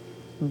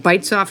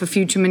bites off a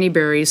few too many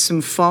berries, some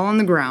fall on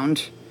the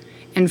ground,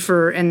 and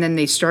then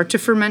they start to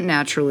ferment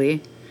naturally,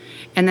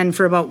 and then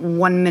for about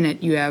 1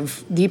 minute you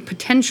have the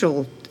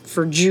potential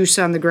for juice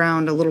on the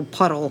ground, a little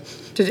puddle,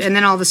 and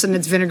then all of a sudden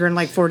it's vinegar in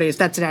like 4 days.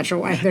 That's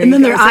natural wine. And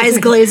then their eyes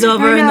glaze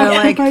over and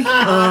they're like,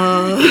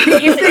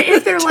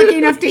 if they're lucky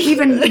enough to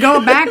even go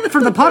back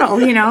for the puddle,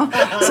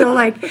 So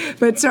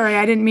but sorry,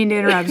 I didn't mean to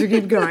interrupt. So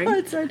keep going.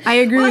 I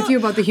agree with you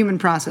about the human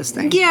process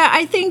thing. Yeah,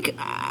 I think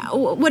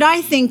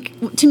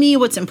to me,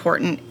 what's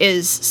important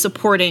is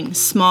supporting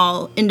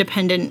small,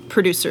 independent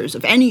producers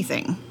of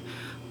anything,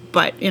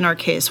 but in our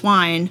case,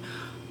 wine.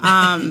 We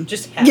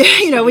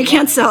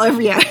can't sell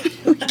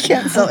we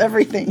can't sell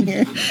everything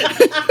here.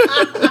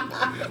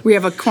 We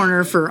have a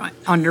corner for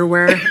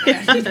underwear.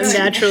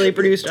 Naturally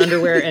produced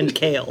underwear and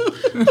kale.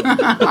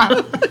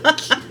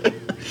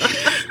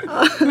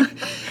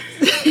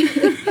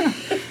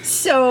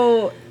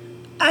 So,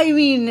 I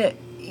mean,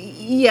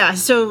 yeah.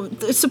 So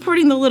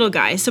supporting the little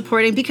guy,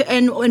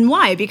 and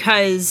why?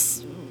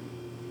 Because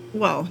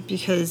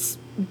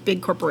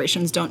big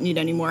corporations don't need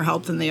any more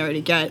help than they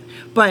already get,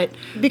 but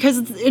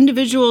because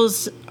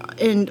individuals,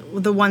 and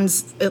the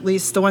ones that we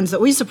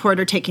support,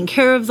 are taking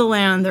care of the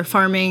land, they're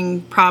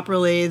farming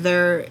properly,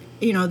 they're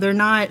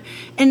not,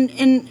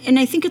 and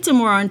I think it's a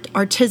more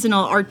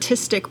artisanal,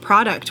 artistic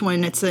product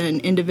when it's an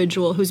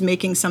individual who's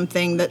making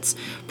something that's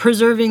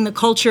preserving the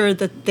culture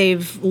that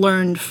they've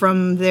learned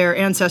from their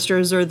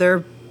ancestors or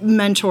their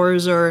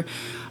mentors, or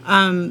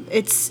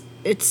it's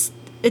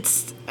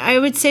I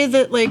would say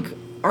that like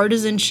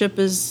artisanship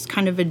is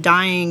kind of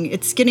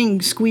it's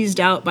getting squeezed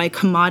out by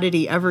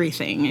commodity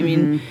everything. I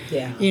mean,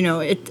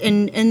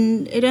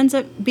 it ends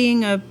up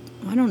being a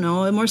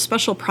more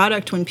special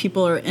product when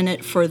people are in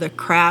it for the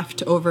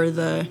craft over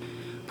the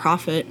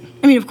profit.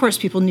 I mean, of course,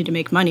 people need to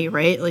make money,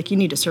 right? Like, you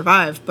need to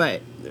survive,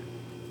 but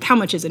how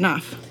much is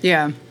enough?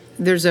 Yeah.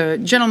 There's a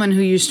gentleman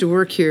who used to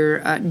work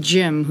here,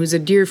 Jim, who's a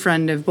dear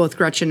friend of both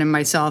Gretchen and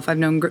myself. I've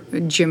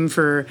known Jim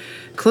for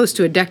close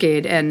to a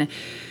decade, and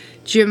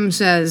Jim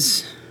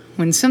says,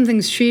 when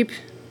something's cheap,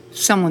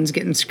 someone's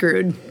getting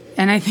screwed.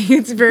 And I think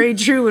it's very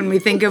true when we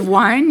think of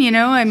wine,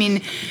 I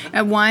mean,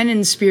 wine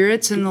and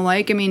spirits and the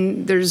like. I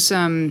mean, there's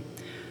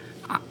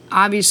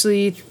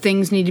obviously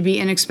things need to be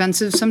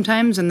inexpensive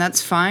sometimes, and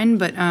that's fine.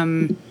 But,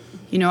 I'm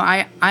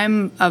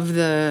of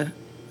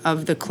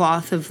the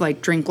cloth of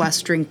like drink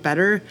less, drink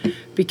better,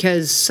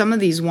 because some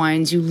of these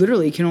wines you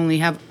literally can only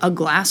have a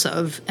glass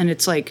of, and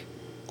it's like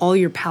all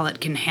your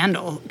palate can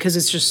handle because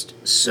it's just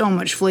so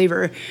much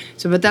flavor.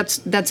 So, but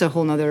that's a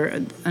whole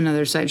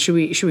another side. Should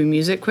we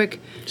music quick?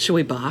 Should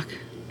we Bach?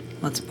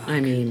 Let's Bach. I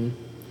mean,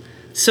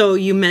 so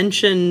you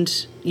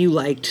mentioned you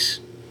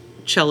liked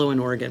cello and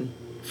organ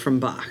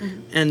from Bach.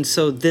 Mm-hmm. And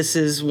so this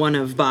is one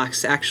of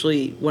Bach's,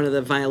 actually one of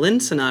the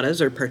violin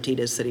sonatas or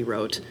partitas that he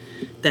wrote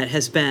that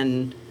has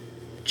been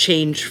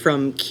changed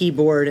from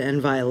keyboard and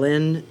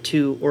violin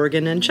to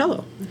organ and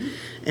cello. Mm-hmm.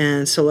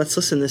 And so let's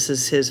listen. This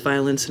is his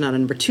violin sonata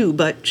number 2,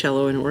 but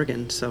cello and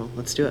organ. So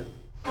let's do it.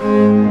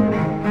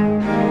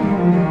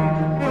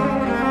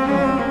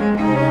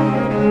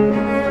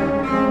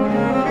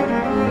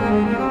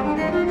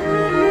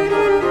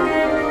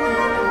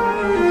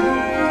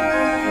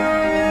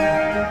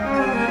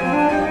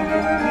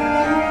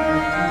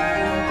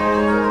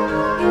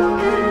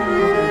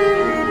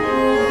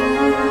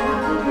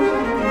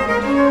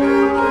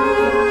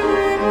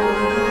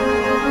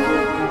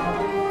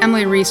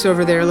 Emily Reese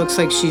over there looks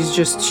like she's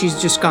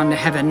just gone to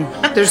heaven.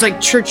 There's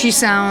like churchy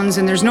sounds,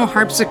 and there's no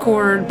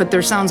harpsichord, but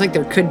there sounds like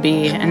there could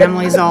be, and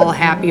Emily's all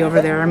happy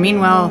over there.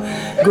 Meanwhile,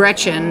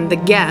 Gretchen, the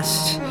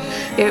guest,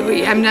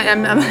 I'm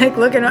like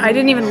looking. I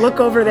didn't even look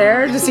over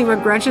there to see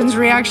what Gretchen's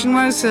reaction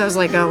was. So I was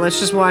like, oh, let's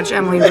just watch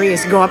Emily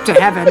Reese go up to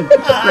heaven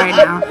right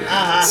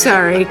now.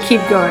 Sorry,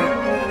 keep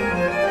going.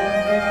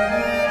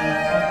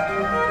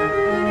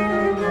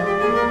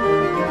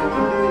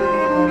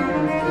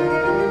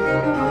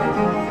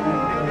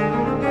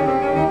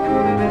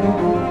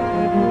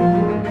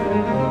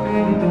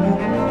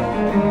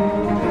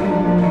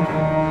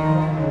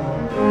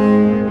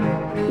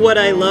 What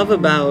I love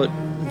about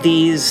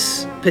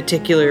these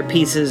particular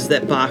pieces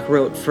that Bach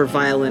wrote for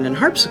violin and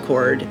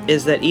harpsichord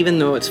is that even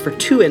though it's for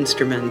 2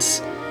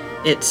 instruments,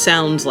 it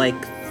sounds like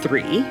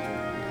 3.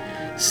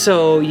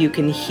 So you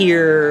can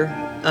hear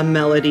a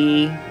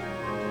melody,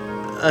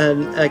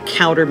 a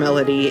counter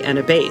melody, and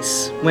a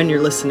bass when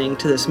you're listening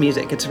to this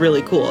music. It's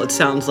really cool. It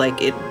sounds like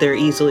there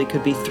easily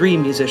could be 3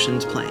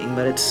 musicians playing,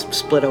 but it's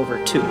split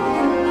over 2.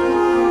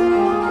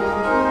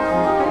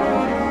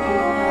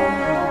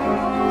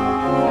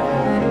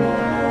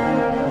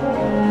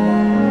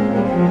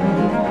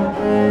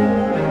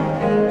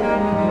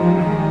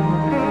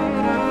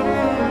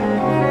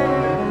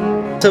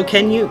 So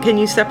can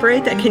you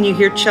separate that? Can you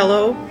hear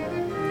cello,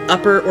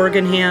 upper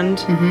organ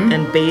hand,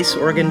 and bass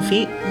organ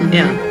feet?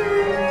 Yeah.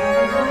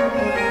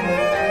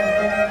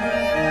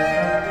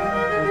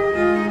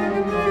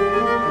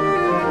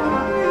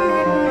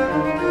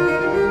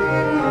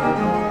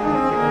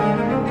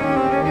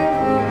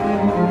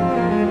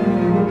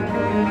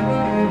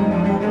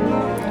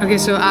 Okay,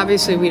 so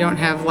obviously we don't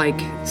have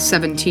like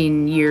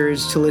 17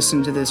 years to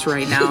listen to this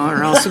right now,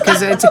 or else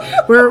because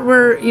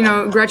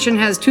we're Gretchen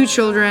has 2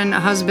 children, a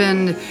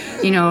husband,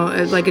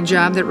 like a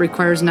job that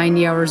requires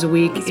 90 hours a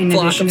week. In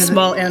Flock addition of to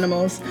small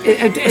animals.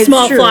 It's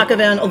Small true. flock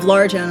of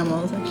large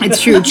animals.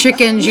 It's true.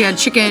 Chickens. She had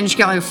chickens. She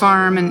got like a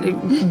farm,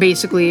 and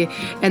basically,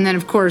 and then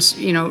of course,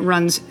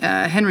 runs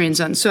Henry and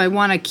Sons. So I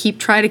want to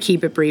try to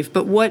keep it brief.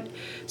 But what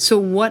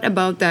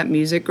about that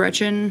music,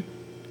 Gretchen?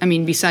 I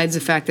mean, besides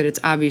the fact that it's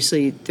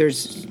obviously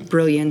there's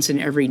brilliance in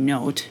every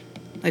note,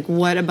 like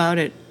what about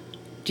it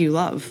do you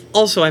love?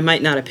 Also, I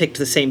might not have picked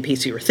the same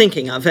piece you were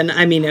thinking of, and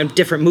I mean a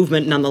different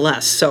movement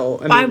nonetheless. So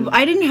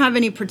I didn't have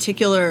any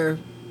particular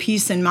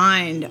piece in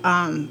mind.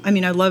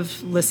 I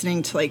love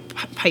listening to like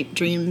Pipe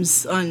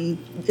Dreams in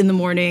the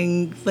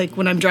morning, like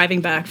when I'm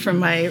driving back from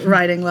my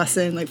riding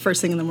lesson, like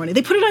first thing in the morning.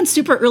 They put it on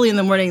super early in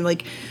the morning,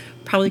 like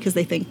probably because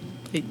they think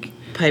like.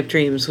 Pipe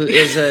Dreams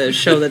is a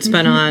show that's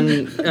been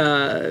on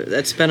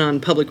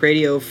public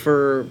radio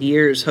for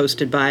years,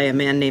 hosted by a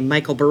man named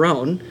Michael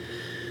Barone,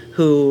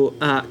 who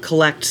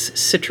collects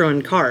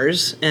Citroen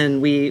cars, and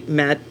we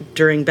met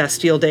during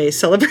Bastille Day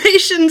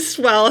celebrations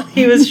while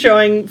he was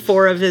showing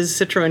 4 of his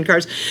Citroen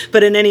cars.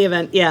 But in any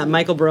event, yeah,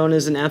 Michael Barone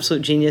is an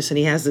absolute genius, and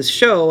he has this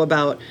show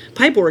about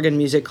pipe organ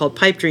music called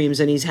Pipe Dreams,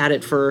 and he's had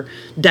it for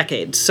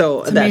decades.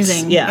 So it's that's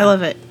amazing. Yeah, I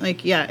love it.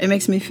 Like, yeah, it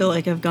makes me feel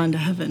like I've gone to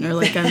heaven, or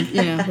like I'm,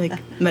 like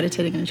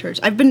meditating in a church.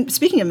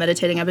 Speaking of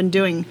meditating, I've been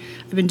doing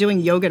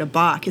yoga to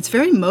Bach. It's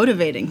very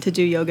motivating to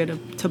do yoga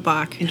to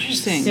Bach.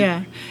 Interesting.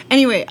 Yeah.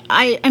 Anyway,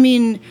 I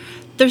mean,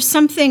 there's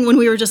something, when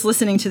we were just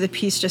listening to the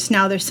piece just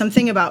now, there's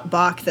something about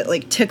Bach that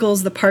like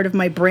tickles the part of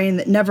my brain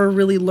that never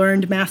really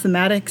learned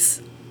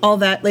mathematics, all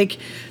that, like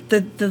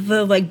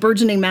the like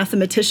burgeoning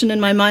mathematician in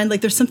my mind. Like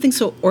there's something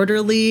so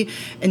orderly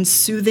and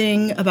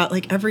soothing about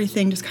like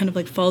everything just kind of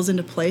like falls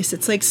into place.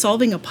 It's like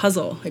solving a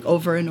puzzle like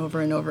over and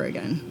over and over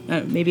again.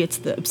 Maybe it's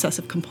the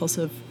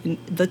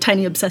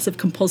tiny obsessive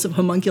compulsive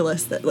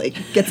homunculus that like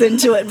gets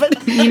into it.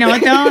 But you know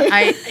what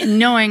though?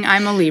 Knowing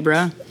I'm a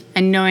Libra,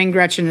 and knowing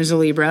Gretchen is a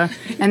Libra,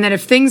 and that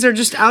if things are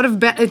just out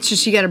of it's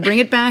just you got to bring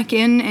it back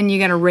in, and you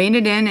got to rein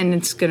it in, and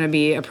it's going to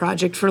be a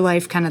project for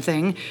life kind of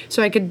thing.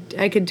 So I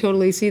could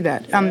totally see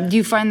that. Do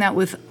you find that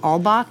with all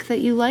Bach that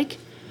you like,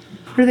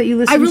 or that you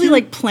listen to? I really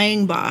like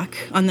playing Bach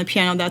on the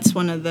piano. That's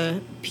one of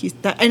the pieces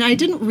and I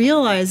didn't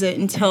realize it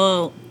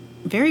until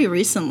very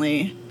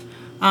recently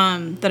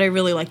that I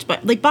really liked.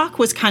 But like Bach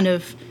was kind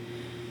of,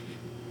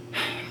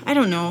 I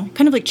don't know,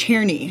 kind of like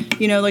Czerny,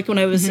 like when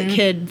I was a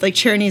kid, like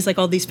Czerny's like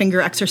all these finger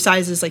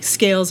exercises, like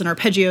scales and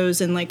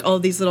arpeggios and like all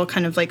these little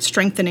kind of like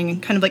strengthening,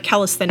 kind of like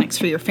calisthenics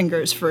for your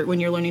fingers for when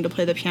you're learning to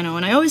play the piano.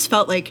 And I always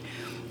felt like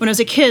when I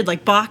was a kid,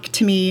 like Bach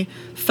to me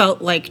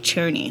felt like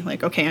Czerny,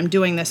 like, okay, I'm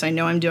doing this. I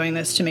know I'm doing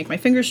this to make my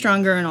fingers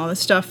stronger and all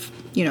this stuff,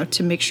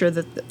 to make sure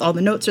that all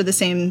the notes are the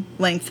same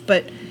length.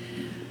 But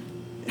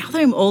now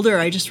that I'm older,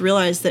 I just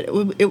realized that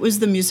it was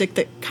the music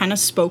that kind of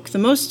spoke the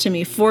most to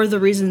me for the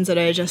reasons that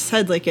I just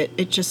said. Like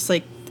it just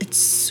like it's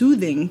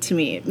soothing to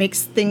me. It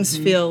makes things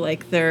feel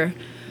like they're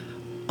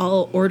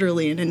all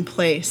orderly and in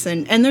place,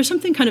 and there's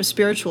something kind of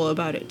spiritual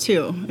about it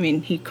too. I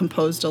mean, he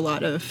composed a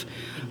lot of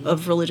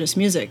religious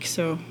music,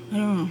 so I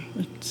don't know.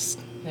 It's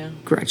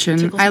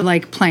Gretchen, I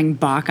like playing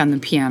Bach on the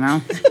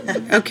piano.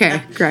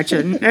 Okay,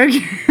 Gretchen.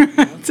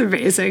 It's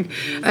amazing.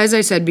 As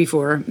I said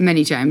before,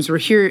 many times, we're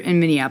here in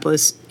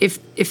Minneapolis.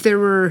 If there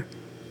were,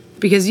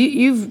 because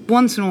you've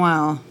once in a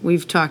while,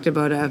 we've talked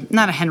about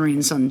not a Henry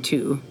and Son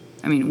 2.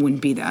 I mean, it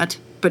wouldn't be that,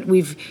 but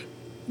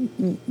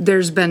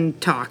there's been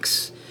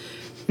talks.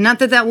 Not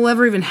that will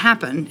ever even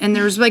happen. And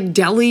there's like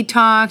deli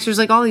talks. There's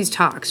like all these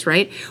talks,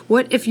 right?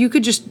 What if you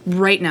could just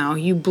right now,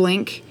 you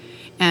blink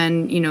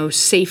and,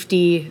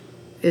 safety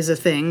is a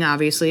thing,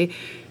 obviously.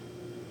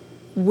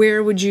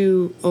 Where would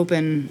you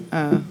open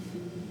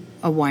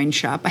a wine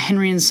shop? A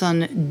Henry and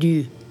Son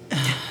 2.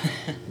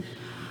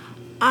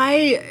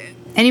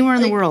 Anywhere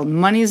in the world.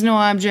 Money is no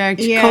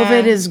object. Yeah.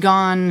 COVID is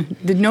gone.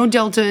 No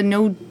Delta,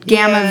 no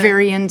Gamma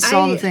variants,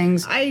 all the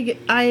things.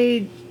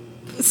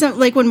 So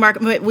like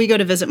when we go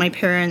to visit my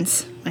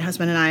parents, my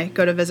husband and I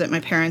go to visit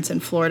my parents in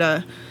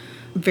Florida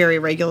very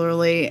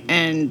regularly,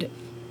 and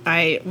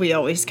we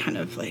always kind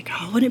of like,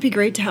 oh, wouldn't it be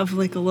great to have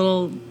like a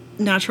little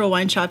natural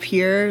wine shop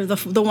here?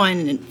 The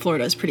wine in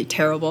Florida is pretty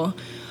terrible.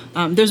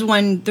 There's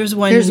one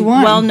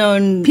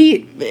well-known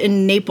Pete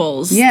in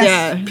Naples. Yes,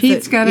 yeah,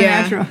 Pete's got a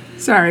natural.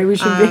 Sorry, we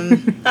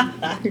should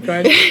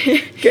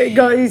be.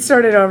 Go. You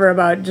started over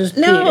about just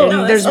Pete.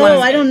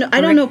 I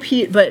don't know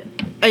Pete, but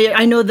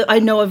I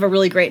know of a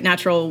really great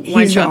natural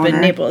wine shop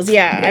in Naples.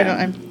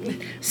 Yeah.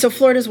 So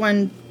Florida's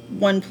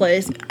one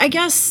place. I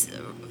guess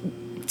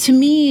to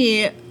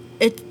me,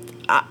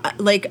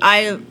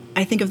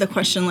 I think of the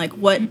question, like,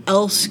 what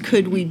else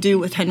could we do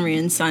with Henry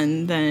and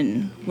Son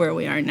than where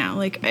we are now?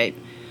 Like,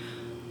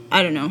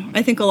 I don't know.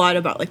 I think a lot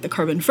about, like, the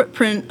carbon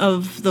footprint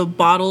of the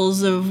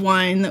bottles of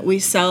wine that we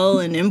sell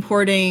and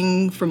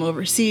importing from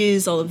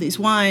overseas, all of these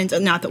wines.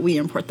 And not that we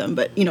import them,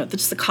 but, you know,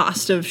 just the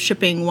cost of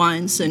shipping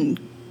wines and,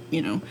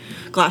 you know,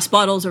 glass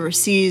bottles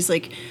overseas.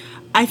 Like,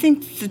 I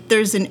think that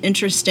there's an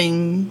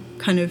interesting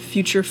kind of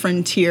future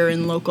frontier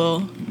in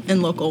local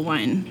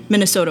wine,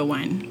 Minnesota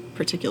wine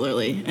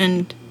particularly,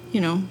 and,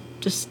 you know,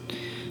 just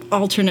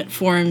alternate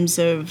forms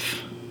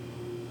of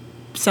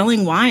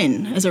selling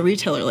wine as a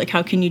retailer. Like,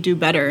 how can you do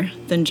better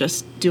than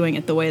just doing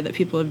it the way that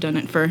people have done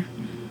it for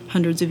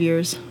hundreds of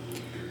years?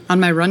 On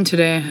my run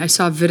today, I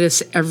saw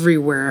Vitis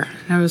everywhere.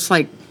 And I was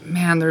like,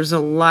 man, there's a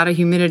lot of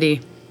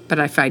humidity. But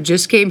if I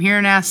just came here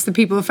and asked the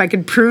people if I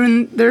could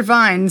prune their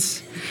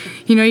vines,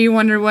 you know, you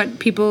wonder what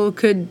people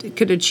could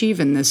achieve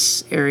in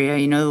this area.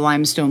 You know, the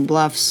Limestone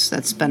Bluffs,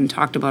 that's been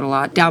talked about a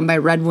lot. Down by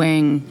Red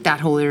Wing, that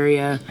whole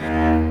area.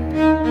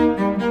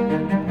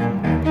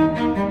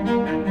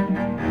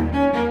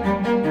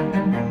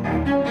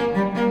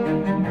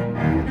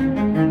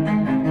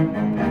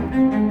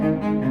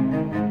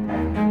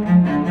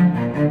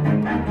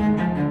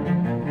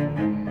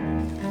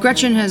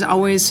 Gretchen has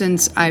always,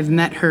 since I've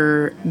met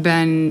her,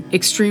 been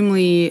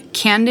extremely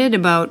candid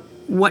about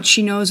what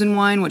she knows in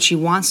wine, what she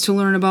wants to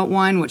learn about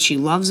wine, what she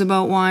loves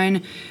about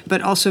wine,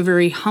 but also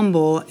very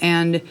humble.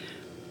 And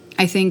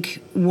I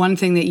think one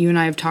thing that you and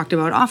I have talked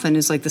about often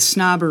is like the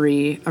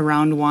snobbery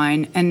around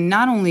wine, and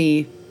not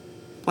only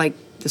like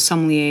the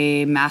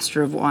sommelier,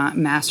 master of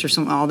wine,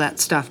 all that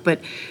stuff, but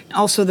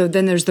also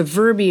then there's the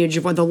verbiage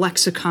of the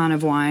lexicon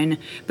of wine.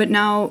 But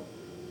now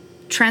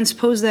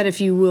transpose that, if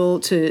you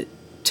will, to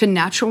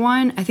natural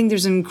wine. I think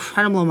there's an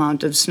incredible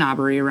amount of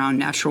snobbery around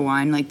natural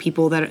wine, like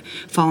people that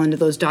fall into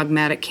those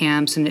dogmatic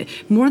camps. And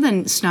more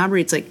than snobbery,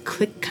 it's like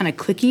kind of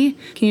cliquey.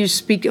 Can you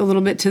speak a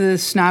little bit to the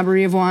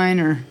snobbery of wine?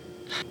 Or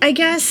I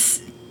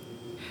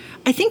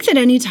think that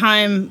any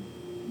time,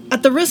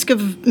 at the risk of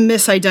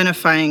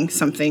misidentifying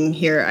something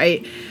here,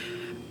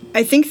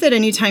 I think that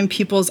anytime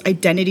people's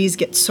identities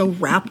get so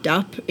wrapped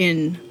up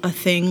in a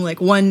thing,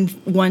 like one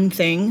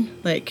thing,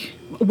 like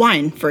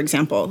wine, for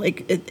example,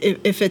 like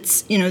if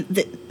it's, you know,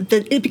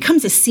 it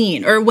becomes a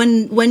scene, or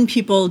when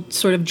people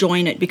sort of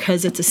join it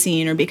because it's a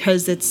scene, or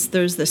because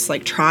there's this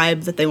like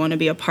tribe that they want to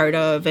be a part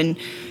of, and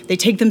they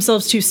take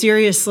themselves too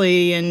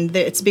seriously, and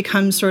it's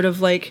become sort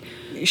of like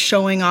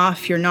showing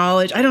off your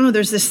knowledge. I don't know,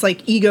 there's this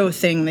like ego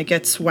thing that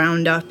gets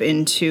wound up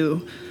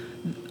into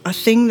a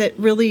thing that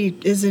really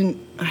isn't.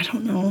 I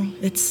don't know,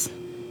 it's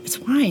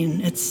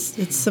wine.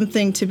 It's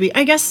something to be.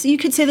 I guess you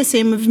could say the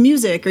same of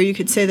music, or you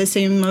could say the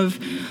same of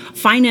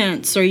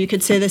finance, or you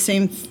could say the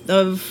same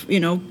of, you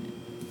know,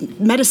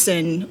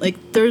 medicine. Like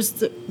there's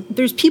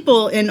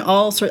people in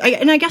all sorts.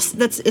 And I guess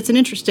it's an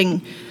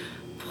interesting.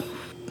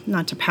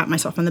 Not to pat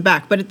myself on the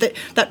back, but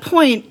that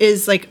point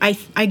is like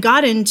I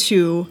got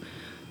into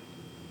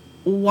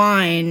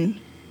wine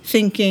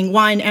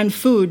and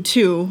food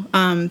too,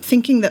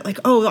 thinking that like,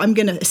 oh, I'm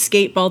going to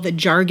escape all the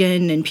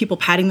jargon and people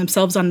patting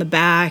themselves on the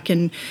back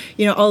and,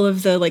 you know, all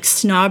of the like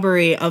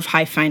snobbery of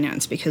high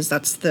finance, because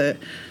that's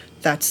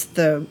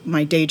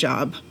my day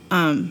job.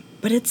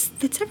 But it's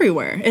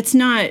everywhere.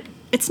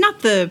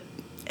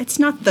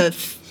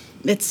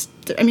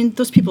 I mean,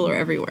 those people are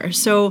everywhere.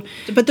 So,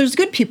 but there's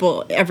good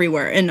people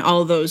everywhere in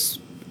all those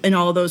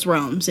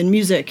realms, in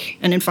music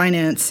and in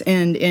finance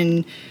and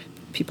in.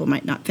 People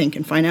might not think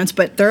in finance,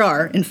 but there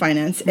are in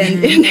finance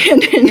and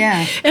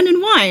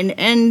in wine.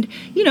 And,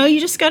 you know,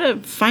 you just got to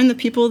find the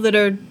people that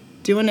are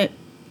doing it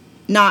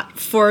not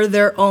for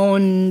their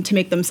own, to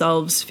make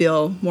themselves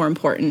feel more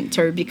important,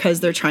 or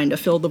because they're trying to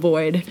fill the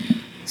void.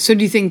 So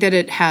do you think that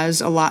it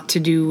has a lot to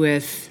do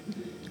with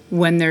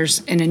when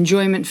there's an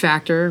enjoyment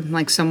factor,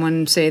 like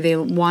someone say they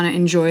want to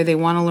enjoy, they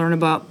want to learn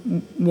about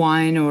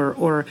wine,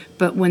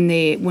 but when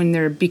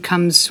there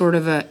becomes sort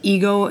of a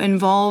ego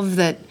involved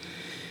that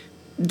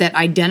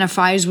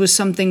identifies with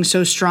something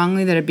so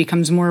strongly that it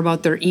becomes more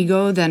about their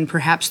ego than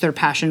perhaps their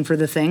passion for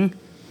the thing?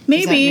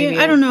 Maybe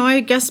I don't know. I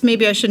guess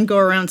maybe I shouldn't go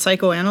around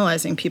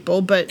psychoanalyzing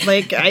people, but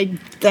like I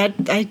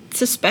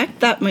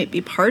suspect that might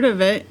be part of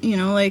it. You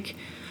know, like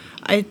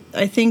I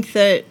think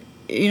that,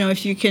 you know,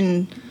 if you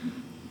can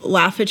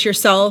laugh at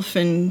yourself,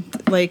 and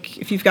like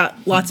if you've got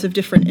lots of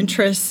different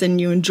interests and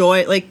you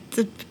enjoy, like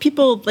the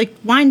people, like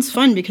wine's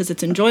fun because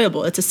it's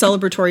enjoyable. It's a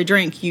celebratory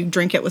drink. You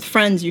drink it with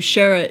friends, you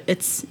share it.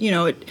 It's, you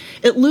know,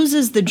 it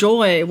loses the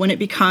joy when it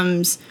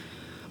becomes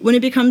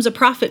a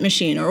profit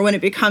machine, or when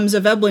it becomes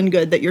a Veblen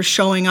good that you're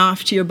showing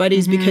off to your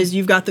buddies because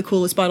you've got the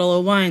coolest bottle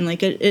of wine.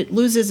 Like it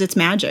loses its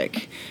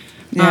magic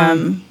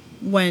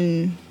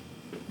when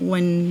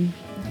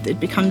it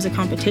becomes a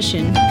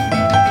competition.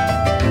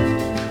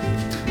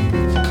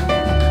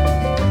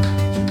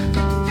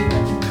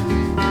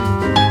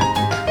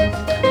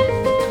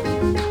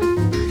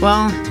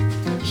 Well,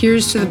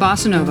 here's to the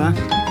Bossa Nova,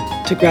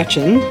 To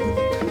Gretchen,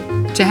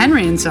 to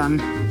Henry and Son,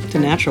 to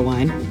natural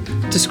wine,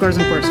 to Scores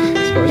and Pours.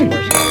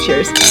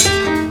 Cheers.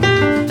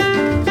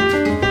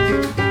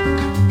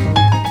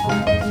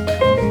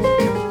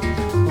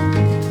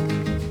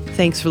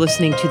 Thanks for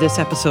listening to this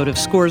episode of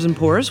Scores and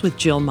Pours with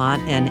Jill Mott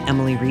and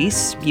Emily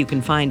Reese. You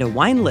can find a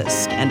wine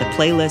list and a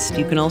playlist.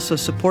 You can also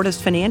support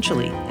us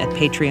financially at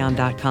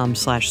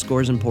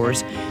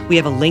patreon.com/scoresandpours. We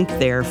have a link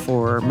there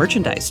for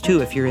merchandise,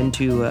 too, if you're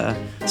into a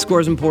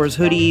Scores and Pours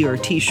hoodie or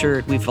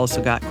t-shirt. We've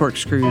also got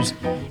corkscrews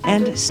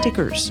and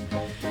stickers.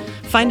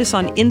 Find us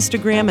on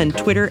Instagram and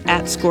Twitter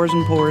at Scores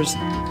and Pours.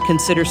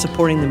 Consider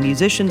supporting the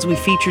musicians we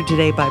featured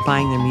today by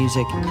buying their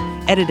music.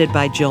 Edited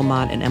by Jill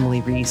Mott and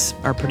Emily Reese.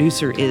 Our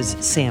producer is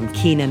Sam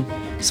Keenan.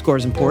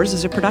 Scores and Pours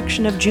is a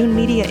production of June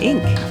Media,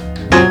 Inc.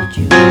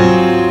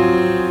 June.